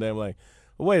waking up one day, I'm like,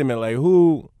 well, wait a minute, like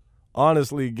who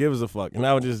honestly gives a fuck? And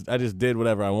I just did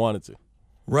whatever I wanted to.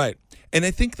 Right. And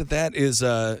I think that is,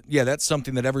 that's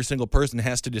something that every single person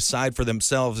has to decide for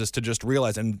themselves, is to just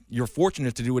realize. And you're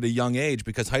fortunate to do it at a young age,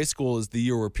 because high school is the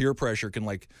year where peer pressure can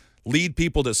like lead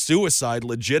people to suicide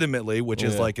legitimately, which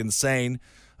is like insane.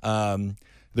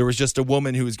 There was just a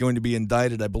woman who was going to be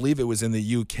indicted. I believe it was in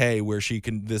the UK, where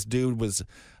this dude was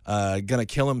going to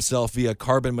kill himself via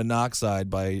carbon monoxide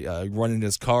by running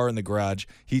his car in the garage.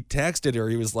 He texted her.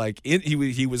 He was like,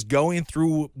 he was going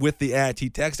through with the act. He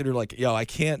texted her like, yo, I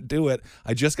can't do it.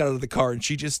 I just got out of the car. And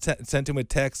she just sent him a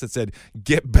text that said,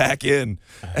 get back in.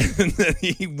 And then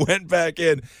he went back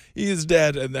in. He is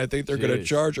dead. And I think they're going to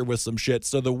charge her with some shit.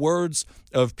 So the words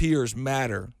of peers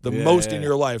matter the most in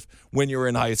your life when you're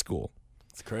in high school.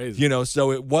 It's crazy.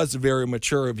 So it was very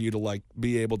mature of you to like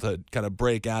be able to kind of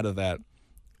break out of that.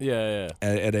 Yeah.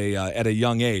 at a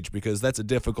young age, because that's a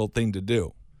difficult thing to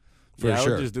do. For I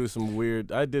sure. would just do some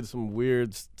weird. I did some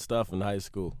weird stuff in high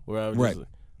school where I would just,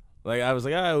 I was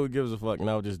like, who gives a fuck, and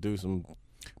I would just do some.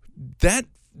 That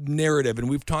narrative, and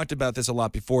we've talked about this a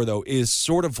lot before, though, is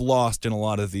sort of lost in a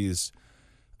lot of these,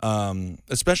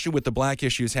 especially with the black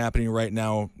issues happening right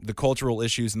now, the cultural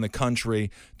issues in the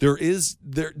country.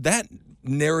 That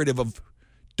narrative of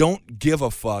don't give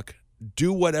a fuck,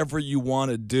 do whatever you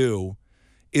want to do,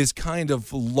 is kind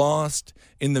of lost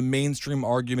in the mainstream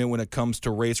argument when it comes to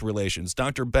race relations.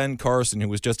 Dr. Ben Carson, who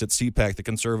was just at CPAC, the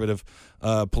Conservative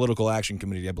Political Action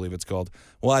Committee, I believe it's called.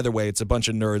 Well, either way, it's a bunch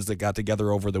of nerds that got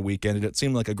together over the weekend, and it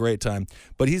seemed like a great time.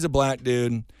 But he's a black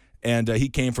dude, and he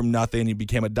came from nothing. He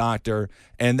became a doctor,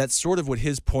 and that's sort of what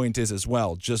his point is as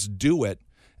well. Just do it.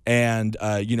 And,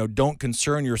 don't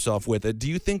concern yourself with it. Do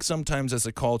you think sometimes as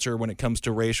a culture, when it comes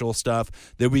to racial stuff,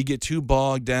 that we get too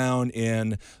bogged down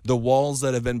in the walls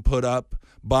that have been put up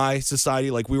by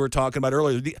society, like we were talking about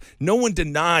earlier? No one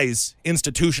denies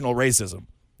institutional racism.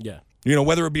 Yeah.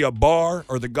 Whether it be a bar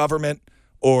or the government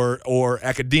or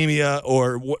academia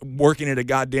or working at a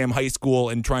goddamn high school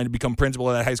and trying to become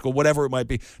principal at that high school, whatever it might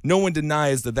be. No one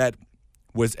denies that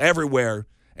was everywhere.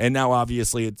 And now,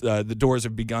 obviously, the doors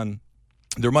have begun.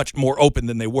 They're much more open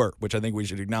than they were, which I think we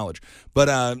should acknowledge.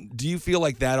 But do you feel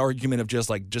like that argument of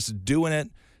just doing it,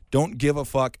 don't give a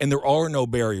fuck, and there are no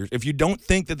barriers? If you don't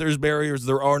think that there's barriers,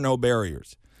 there are no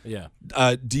barriers. Yeah.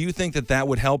 Do you think that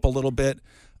would help a little bit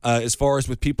as far as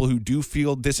with people who do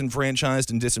feel disenfranchised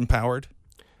and disempowered?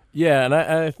 Yeah, and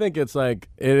I think it's like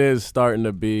it is starting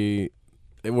to be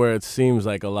where it seems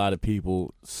like a lot of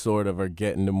people sort of are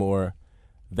getting to more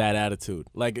that attitude.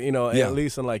 Like, at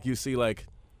least in you see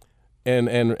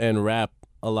and rap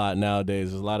a lot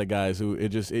nowadays. There's a lot of guys who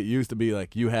it used to be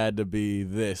like you had to be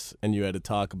this and you had to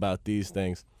talk about these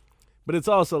things, but it's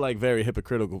also very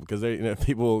hypocritical because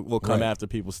people will come after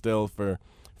people still for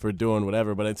doing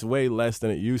whatever, but it's way less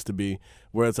than it used to be.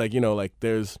 Where it's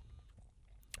there's,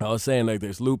 I was saying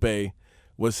there's Lupe.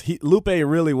 Lupe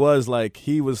really was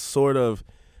he was sort of,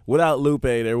 without Lupe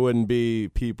there wouldn't be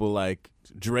people like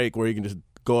Drake where you can just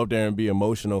go up there and be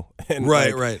emotional. And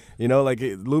right.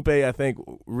 Lupe, I think,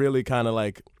 really kind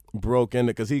of broke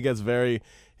into, because he gets very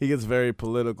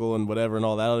political and whatever and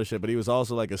all that other shit. But he was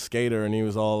also a skater, and he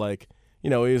was all he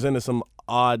was into some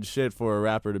odd shit for a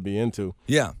rapper to be into.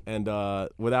 Yeah. And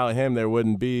without him, I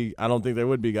don't think there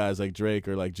would be guys like Drake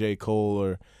or J. Cole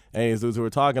or any of these dudes who were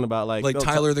talking about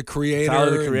Tyler the Creator.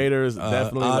 Tyler the Creator is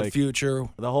definitely Odd Future.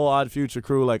 The whole Odd Future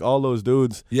crew, all those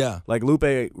dudes. Yeah.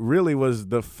 Lupe really was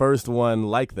the first one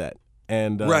like that.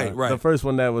 And right. The first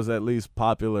one that was at least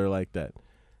popular like that.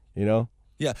 Yeah.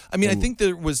 I mean, I think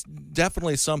there was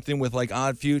definitely something with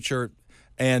Odd Future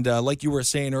and like you were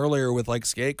saying earlier with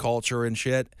skate culture and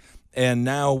shit. And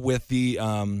now with the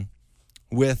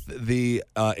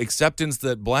acceptance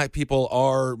that black people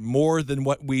are more than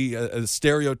what we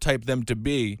stereotype them to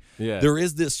be, there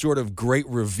is this sort of great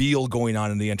reveal going on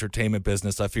in the entertainment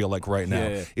business, I feel like right now.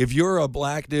 Yeah. If you're a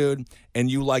black dude and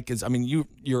you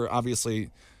you're obviously,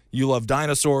 you love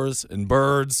dinosaurs and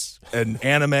birds and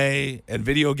anime and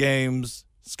video games,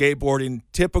 skateboarding,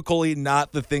 typically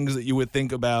not the things that you would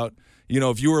think about.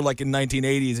 If you were in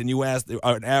 1980s and you asked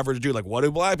an average dude, what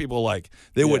do black people like?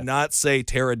 They would not say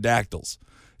pterodactyls.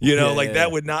 That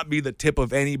would not be the tip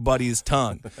of anybody's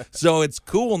tongue. So it's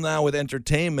cool now with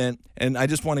entertainment, and I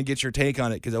just want to get your take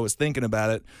on it because I was thinking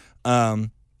about it.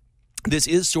 This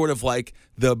is sort of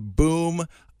the boom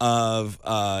of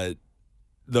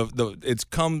it's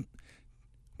come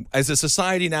as a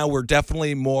society now. We're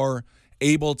definitely more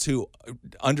able to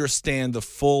understand the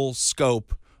full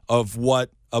scope of what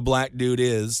a black dude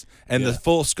is, and the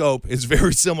full scope is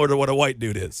very similar to what a white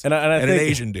dude is, and I think an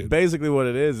Asian dude. Basically, what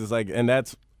it is and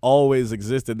that's always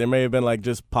existed. There may have been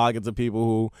just pockets of people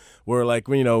who were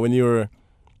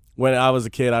when I was a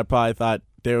kid, I probably thought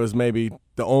there was maybe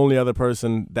the only other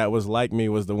person that was like me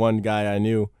was the one guy I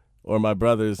knew or my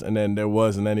brothers, and then there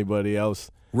wasn't anybody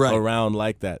else around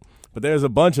like that. But there's a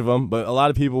bunch of them, but a lot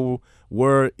of people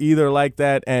were either like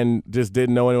that and just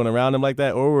didn't know anyone around them like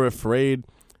that, or were afraid.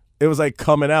 It was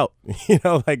coming out,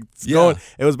 going.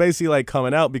 It was basically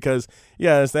coming out because, I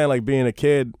understand being a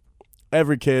kid,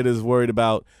 every kid is worried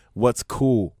about what's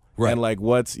cool. Right. And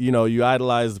what's, you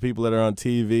idolize the people that are on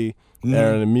TV, that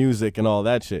are in the music and all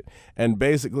that shit. And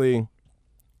basically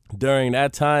during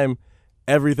that time,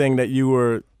 everything that you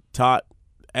were taught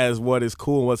as what is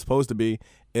cool and what's supposed to be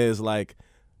is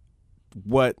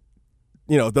what,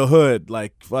 the hood,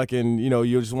 fucking,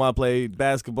 you just want to play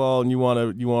basketball and you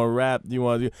want to rap,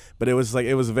 but it was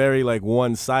it was very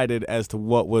one-sided as to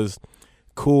what was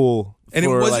cool And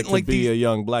for it wasn't to be a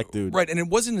young black dude. Right, and it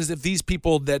wasn't as if these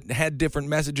people that had different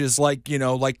messages like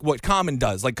what Common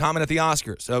does, like Common at the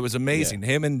Oscars. So it was amazing.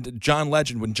 Him and John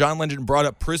Legend. When John Legend brought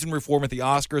up prison reform at the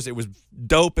Oscars, it was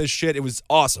dope as shit. It was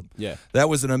awesome. Yeah. That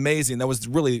was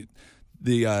really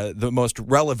the most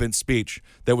relevant speech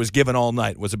that was given all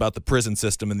night was about the prison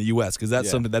system in the U.S. because that's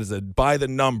something that is by the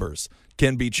numbers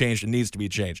can be changed and needs to be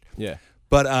changed. Yeah.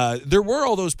 But there were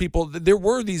all those people. There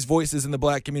were these voices in the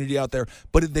black community out there,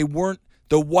 but they weren't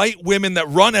the white women that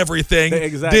run everything.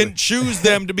 Exactly. Didn't choose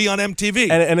them to be on MTV.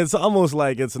 And it's almost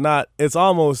like it's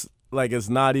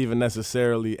not even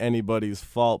necessarily anybody's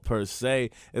fault per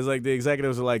se. It's like the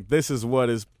executives are like, this is what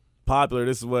is popular.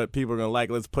 This is what people are going to like.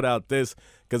 Let's put out this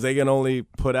because they can only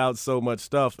put out so much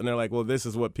stuff. And they're like, well, this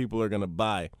is what people are going to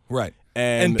buy. Right.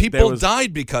 And people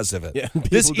died because of it. Yeah,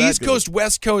 this East Coast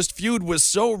West Coast feud was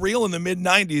so real in the mid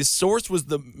 '90s. Source was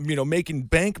making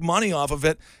bank money off of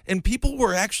it, and people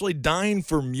were actually dying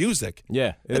for music.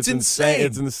 Yeah, it's insane.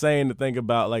 It's insane to think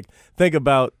about. Think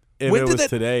about if it was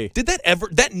today. Did that ever?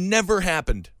 That never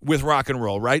happened with rock and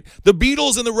roll, right? The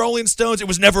Beatles and the Rolling Stones. It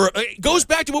was never. It goes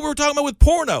back to what we were talking about with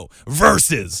porno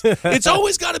verses. It's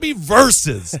always got to be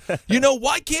verses.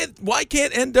 Why can't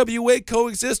NWA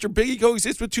coexist or Biggie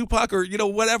coexist with Tupac or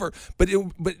whatever? But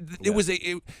it was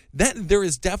there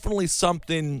is definitely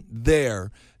something there.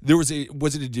 Was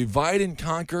it a divide and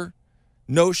conquer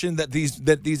notion that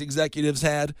these executives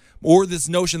had, or this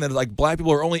notion that like black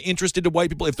people are only interested in white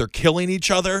people if they're killing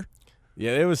each other?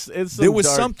 Yeah, there was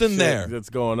something there that's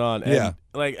going on. And,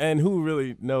 and who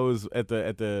really knows at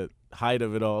the height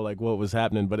of it all, like what was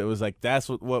happening? But it was like that's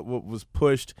what was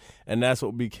pushed, and that's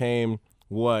what became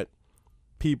what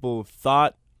people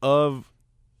thought of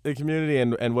the community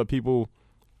and what people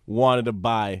wanted to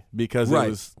buy because it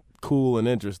was cool and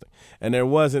interesting, and there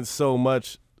wasn't so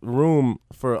much room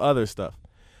for other stuff.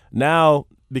 Now,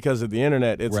 because of the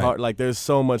internet, it's hard. Like, there's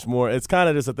so much more. It's kind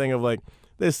of just a thing of like,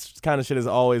 this kind of shit has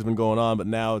always been going on, but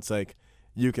now it's like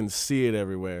you can see it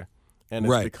everywhere, and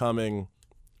it's becoming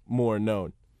more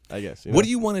known, I guess. What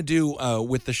do you want to do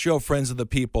with the show Friends of the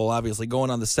People, obviously going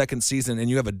on the second season, and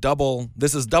you have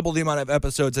this is double the amount of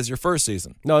episodes as your first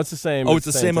season? No, it's the same. Oh, it's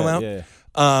the same amount? Yeah.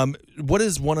 What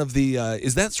is one of the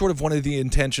is that sort of one of the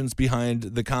intentions behind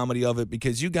the comedy of it?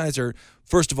 Because you guys are,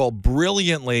 first of all,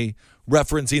 brilliantly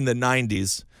referencing the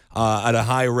 90s at a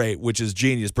high rate, which is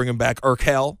genius, bringing back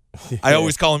Urkel. I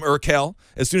always call him Urkel.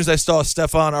 As soon as I saw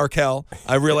Stefan Urkel,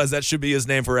 I realized that should be his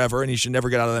name forever, and he should never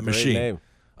get out of that machine. Name.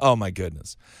 Oh my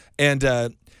goodness! And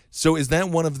so is that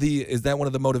one of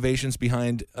the motivations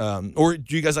behind, or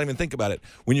do you guys not even think about it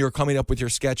when you're coming up with your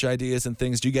sketch ideas and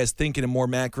things? Do you guys think in a more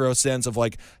macro sense of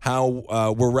like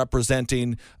how we're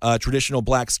representing traditional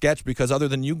black sketch? Because other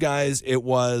than you guys, it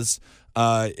was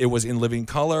In Living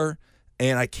Color.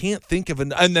 And I can't think of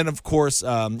and then of course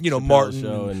Martin,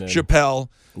 Chappelle,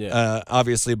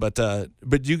 obviously, but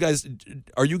you guys,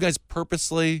 are you guys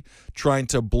purposely trying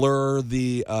to blur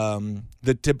the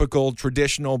typical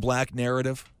traditional black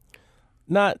narrative?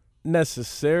 Not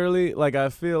necessarily. Like, I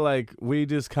feel like we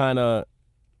just kind of,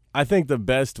 I think the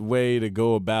best way to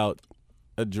go about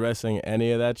addressing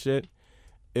any of that shit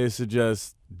is to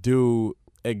just do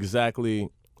exactly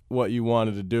what you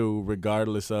wanted to do,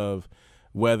 regardless of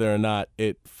whether or not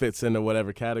it fits into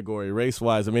whatever category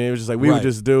race-wise. I mean, it was just like we would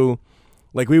just do,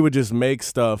 like we would just make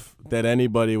stuff that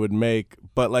anybody would make,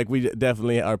 but like we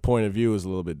definitely, our point of view is a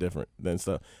little bit different than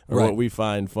stuff. Or what we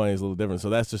find funny is a little different. So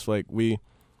that's just like we'll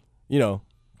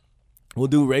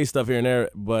do race stuff here and there,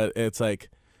 but it's like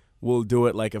we'll do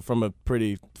it like from a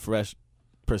pretty fresh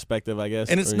perspective, I guess.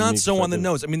 And it's not so on the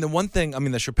nose. I mean, the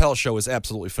Chappelle show is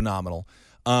absolutely phenomenal.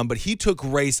 But he took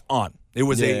race on. It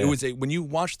was when you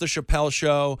watch the Chappelle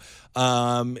show,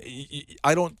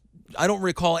 I don't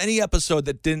recall any episode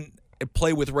that didn't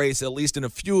play with race, at least in a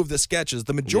few of the sketches.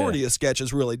 The majority of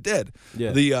sketches really did.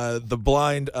 Yeah. The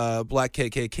blind black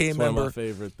KKK member. One of my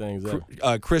favorite things.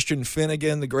 Christian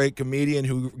Finnegan, the great comedian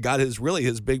who got his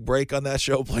big break on that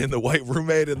show, playing the white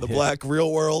roommate in the Black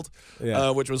Real World,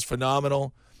 which was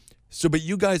phenomenal. So, but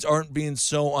you guys aren't being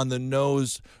so on the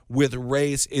nose with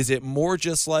race. Is it more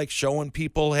just like showing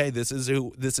people, hey, this is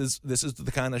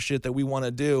the kind of shit that we want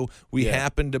to do. We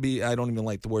happen to be, I don't even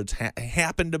like the words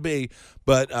happen to be,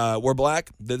 but we're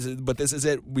black. This is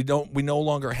it. We no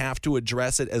longer have to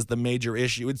address it as the major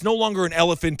issue. It's no longer an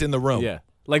elephant in the room. Yeah,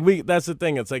 like that's the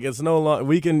thing. It's like it's no longer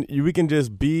we can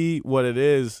just be what it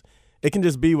is. It can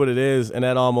just be what it is, and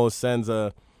that almost sends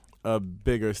a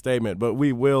bigger statement, but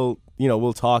we will,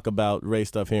 we'll talk about race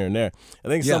stuff here and there. I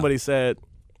think somebody said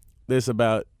this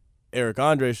about Eric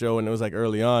Andre's show, and it was like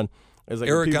early on, It's like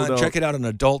Aragon, check it out on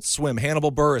Adult Swim.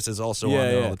 Hannibal Buress is also on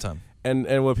there all the time.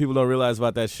 And what people don't realize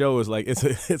about that show is like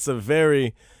it's a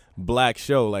very black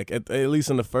show. Like at least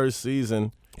in the first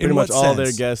season, pretty much all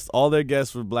their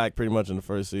guests were black. Pretty much in the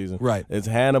first season, right? It's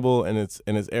Hannibal and it's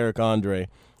Eric Andre,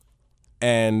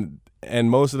 and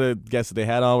most of the guests that they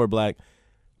had on were black,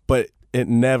 but it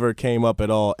never came up at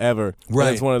all ever. Right,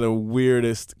 and it's one of the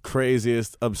weirdest,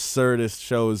 craziest, absurdest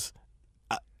shows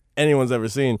anyone's ever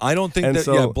seen. I don't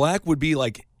think black would be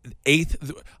like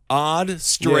eighth, odd,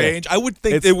 strange. I would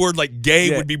think the word like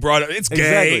gay would be brought up. It's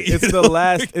gay. Exactly. It's the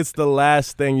last. It's the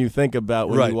last thing you think about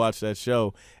when you watch that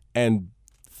show, and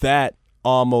that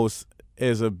almost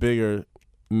is a bigger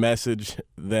message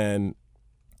than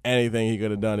anything he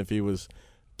could have done if he was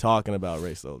talking about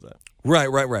race the whole time. Right.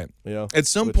 You know, at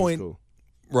some point,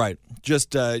 right?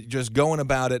 Just going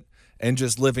about it and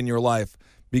just living your life,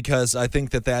 because I think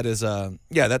that is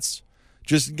that's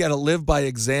just got to live by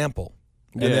example.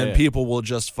 And then people will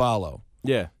just follow.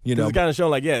 Yeah. You know, it's kind of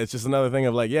showing like, it's just another thing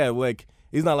of like, like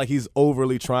he's not like he's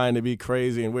overly trying to be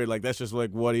crazy and weird. Like that's just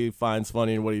like what he finds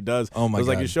funny and what he does. Oh my God. It's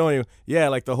like he's showing you,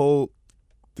 like the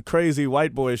crazy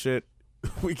white boy shit.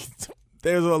 We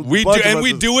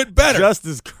do it better. Just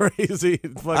as crazy.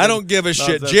 I don't give a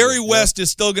shit. Jerry West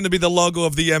is still going to be the logo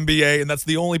of the NBA, and that's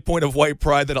the only point of white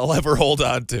pride that I'll ever hold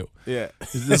on to. Yeah.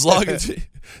 As long as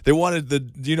they wanted the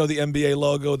NBA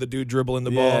logo, the dude dribbling the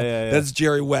ball? Yeah. That's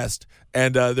Jerry West.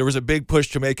 And there was a big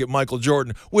push to make it Michael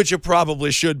Jordan, which it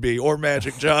probably should be, or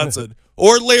Magic Johnson,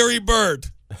 or Larry Bird,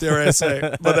 dare I say.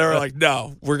 But they were like,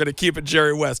 no, we're going to keep it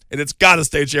Jerry West, and it's got to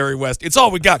stay Jerry West. It's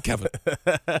all we got, Kevin.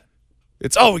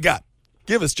 It's all we got.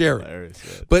 Give us Jerry.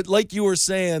 But like you were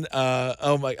saying,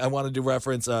 I wanted to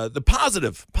reference the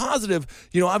positive.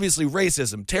 Obviously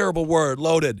racism, terrible word,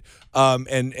 loaded, and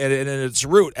in its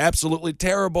root, absolutely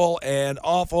terrible and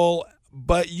awful.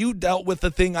 But you dealt with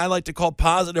the thing I like to call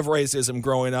positive racism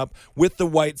growing up, with the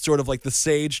white sort of like the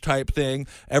sage type thing,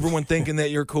 everyone thinking that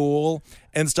you're cool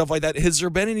and stuff like that. Has there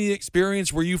been any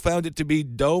experience where you found it to be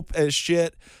dope as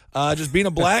shit, just being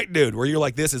a black dude, where you're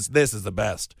like, this is the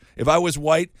best? If I was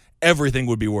white, everything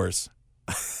would be worse.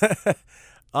 Because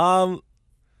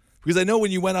I know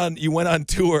when you went on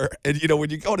tour, and when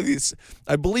you go to these,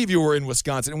 I believe you were in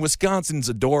Wisconsin, and Wisconsin's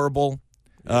adorable.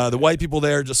 The white people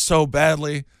there just so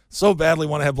badly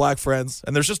want to have black friends,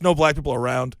 and there's just no black people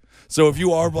around. So if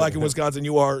you are black in Wisconsin,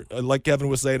 you are, like Kevin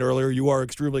was saying earlier, you are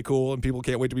extremely cool, and people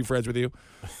can't wait to be friends with you.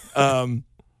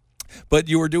 But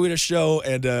you were doing a show,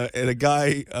 and a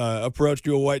guy approached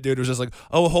you, a white dude, who was just like,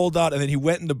 oh, hold on. And then he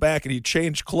went in the back, and he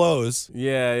changed clothes.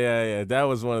 Yeah. That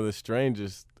was one of the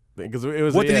strangest things.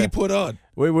 What did he put on?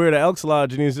 We were at Elks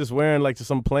Lodge, and he was just wearing like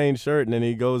some plain shirt, and then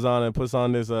he goes on and puts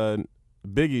on this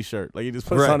Biggie shirt. Like he just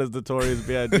puts on his Notorious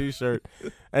B.I.G. shirt,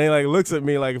 and he like looks at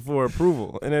me like for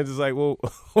approval, and it's just like, well,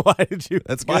 why did you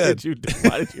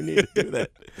need to do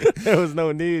that? There was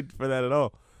no need for that at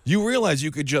all. You realize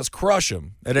you could just crush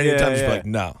him at any time. Just be like,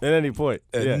 no. At any point.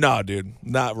 No, dude,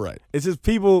 not right. It's just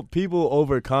people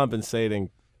overcompensating.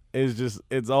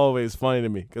 It's always funny to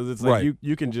me, because it's like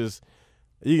you can just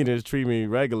treat me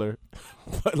regular,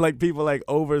 but like people like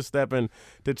overstepping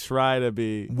to try to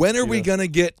be. When are we gonna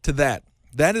get to that?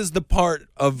 That is the part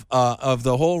of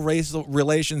the whole racial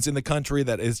relations in the country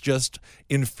that is just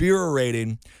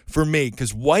infuriating for me,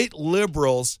 because white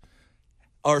liberals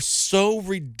are so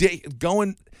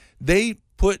ridiculous. They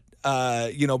put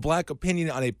black opinion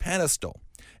on a pedestal,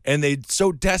 and they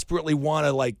so desperately want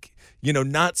to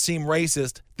not seem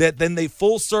racist that then they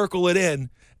full circle it in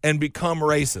and become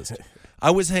racist.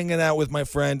 I was hanging out with my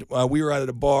friend. We were out at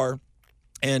a bar,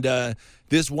 and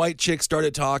this white chick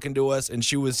started talking to us, and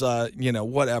she was,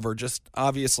 whatever, just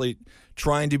obviously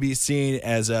trying to be seen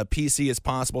as PC as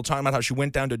possible, talking about how she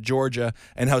went down to Georgia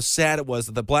and how sad it was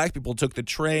that the black people took the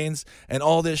trains and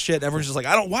all this shit. And everyone's just like,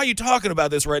 why are you talking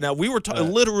about this right now? We were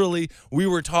we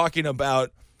were talking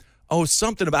about,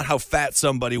 something about how fat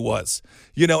somebody was,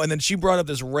 and then she brought up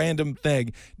this random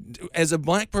thing. As a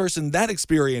black person, that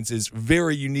experience is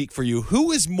very unique for you.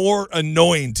 Who is more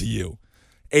annoying to you?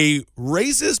 A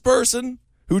racist person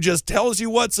who just tells you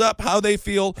what's up, how they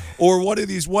feel, or one of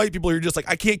these white people you're just like,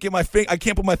 I can't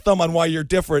put my thumb on why you're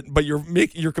different, but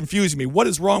you're confusing me. What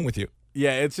is wrong with you?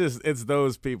 Yeah, it's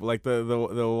those people, like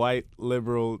the white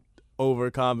liberal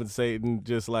overcompensating,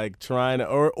 just like trying to,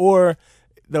 or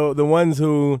the ones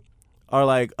who are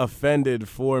like offended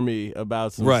for me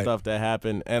about some stuff that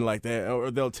happened, and like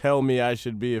they'll tell me I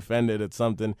should be offended at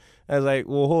something. I was like,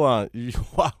 well, hold on,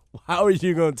 how are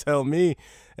you gonna tell me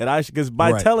that I should? Because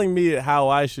by telling me how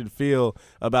I should feel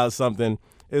about something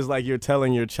is like you're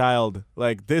telling your child,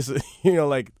 like this,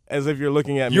 like as if you're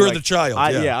looking at me. You're like, the child.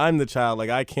 I'm the child. Like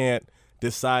I can't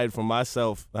decide for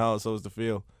myself how I'm supposed to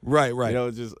feel. Right.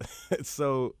 It's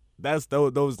so that's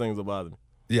those things that bother me.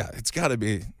 Yeah, it's got to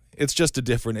be. It's just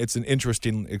it's an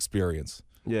interesting experience.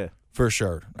 Yeah. For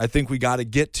sure. I think we got to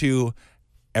get to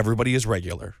everybody is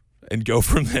regular and go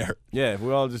from there. Yeah, if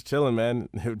we're all just chilling, man,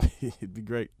 it'd be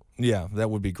great. Yeah, that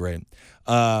would be great.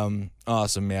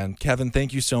 Awesome, man. Kevin,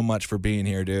 thank you so much for being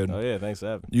here, dude. Oh, yeah, thanks for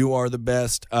having me. You are the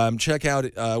best. Check out,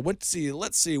 let's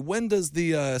see, when does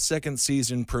the second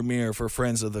season premiere for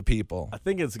Friends of the People? I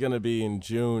think it's going to be in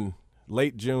June,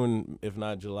 late June, if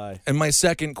not July. And my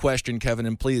second question, Kevin,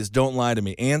 and please don't lie to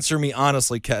me. Answer me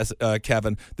honestly,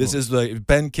 Kevin. This is the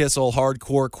Ben Kissel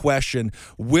hardcore question.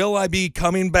 Will I be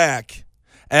coming back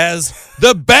as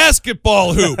the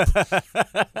basketball hoop?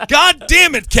 God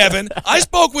damn it, Kevin. I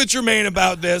spoke with Jermaine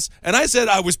about this, and I said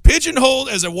I was pigeonholed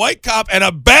as a white cop and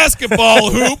a basketball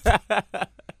hoop,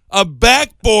 a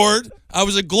backboard. I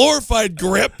was a glorified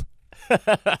grip.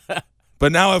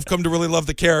 But now I've come to really love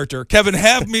the character. Kevin,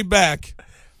 have me back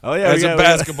as a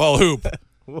basketball hoop.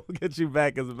 We'll get you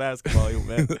back as a basketball hoop,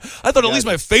 man. I thought at least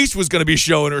my face was going to be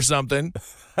showing or something.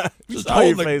 Just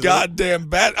holding the goddamn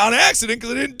bat on accident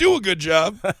because I didn't do a good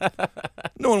job.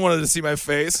 No one wanted to see my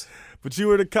face. But you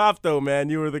were the cop, though, man.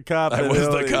 You were the cop. I was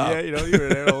the cop. Yeah, you were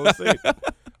there the whole scene.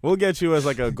 We'll get you as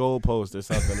like a goalpost or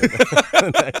something in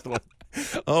the next one.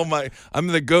 Oh, my. I'm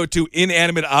the go-to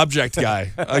inanimate object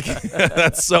guy.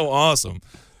 That's so awesome.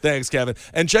 Thanks, Kevin.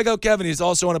 And check out Kevin. He's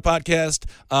also on a podcast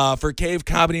for Cave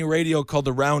Comedy Radio called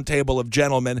The Round Table of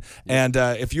Gentlemen. And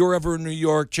if you're ever in New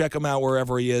York, check him out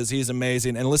wherever he is. He's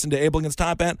amazing. And listen to Abel Against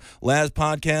Top Hat, last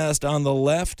podcast on the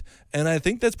left. And I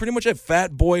think that's pretty much it.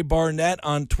 Fat Boy Barnett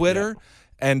on Twitter. Yeah.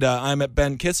 And I'm at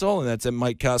Ben Kissel, and that's at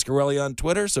Mike Coscarelli on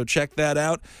Twitter. So check that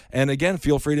out. And again,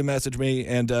 feel free to message me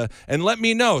and let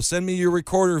me know. Send me your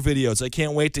recorder videos. I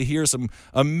can't wait to hear some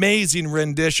amazing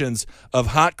renditions of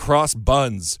Hot Cross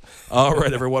Buns. All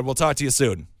right, everyone. We'll talk to you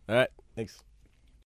soon. All right. Thanks.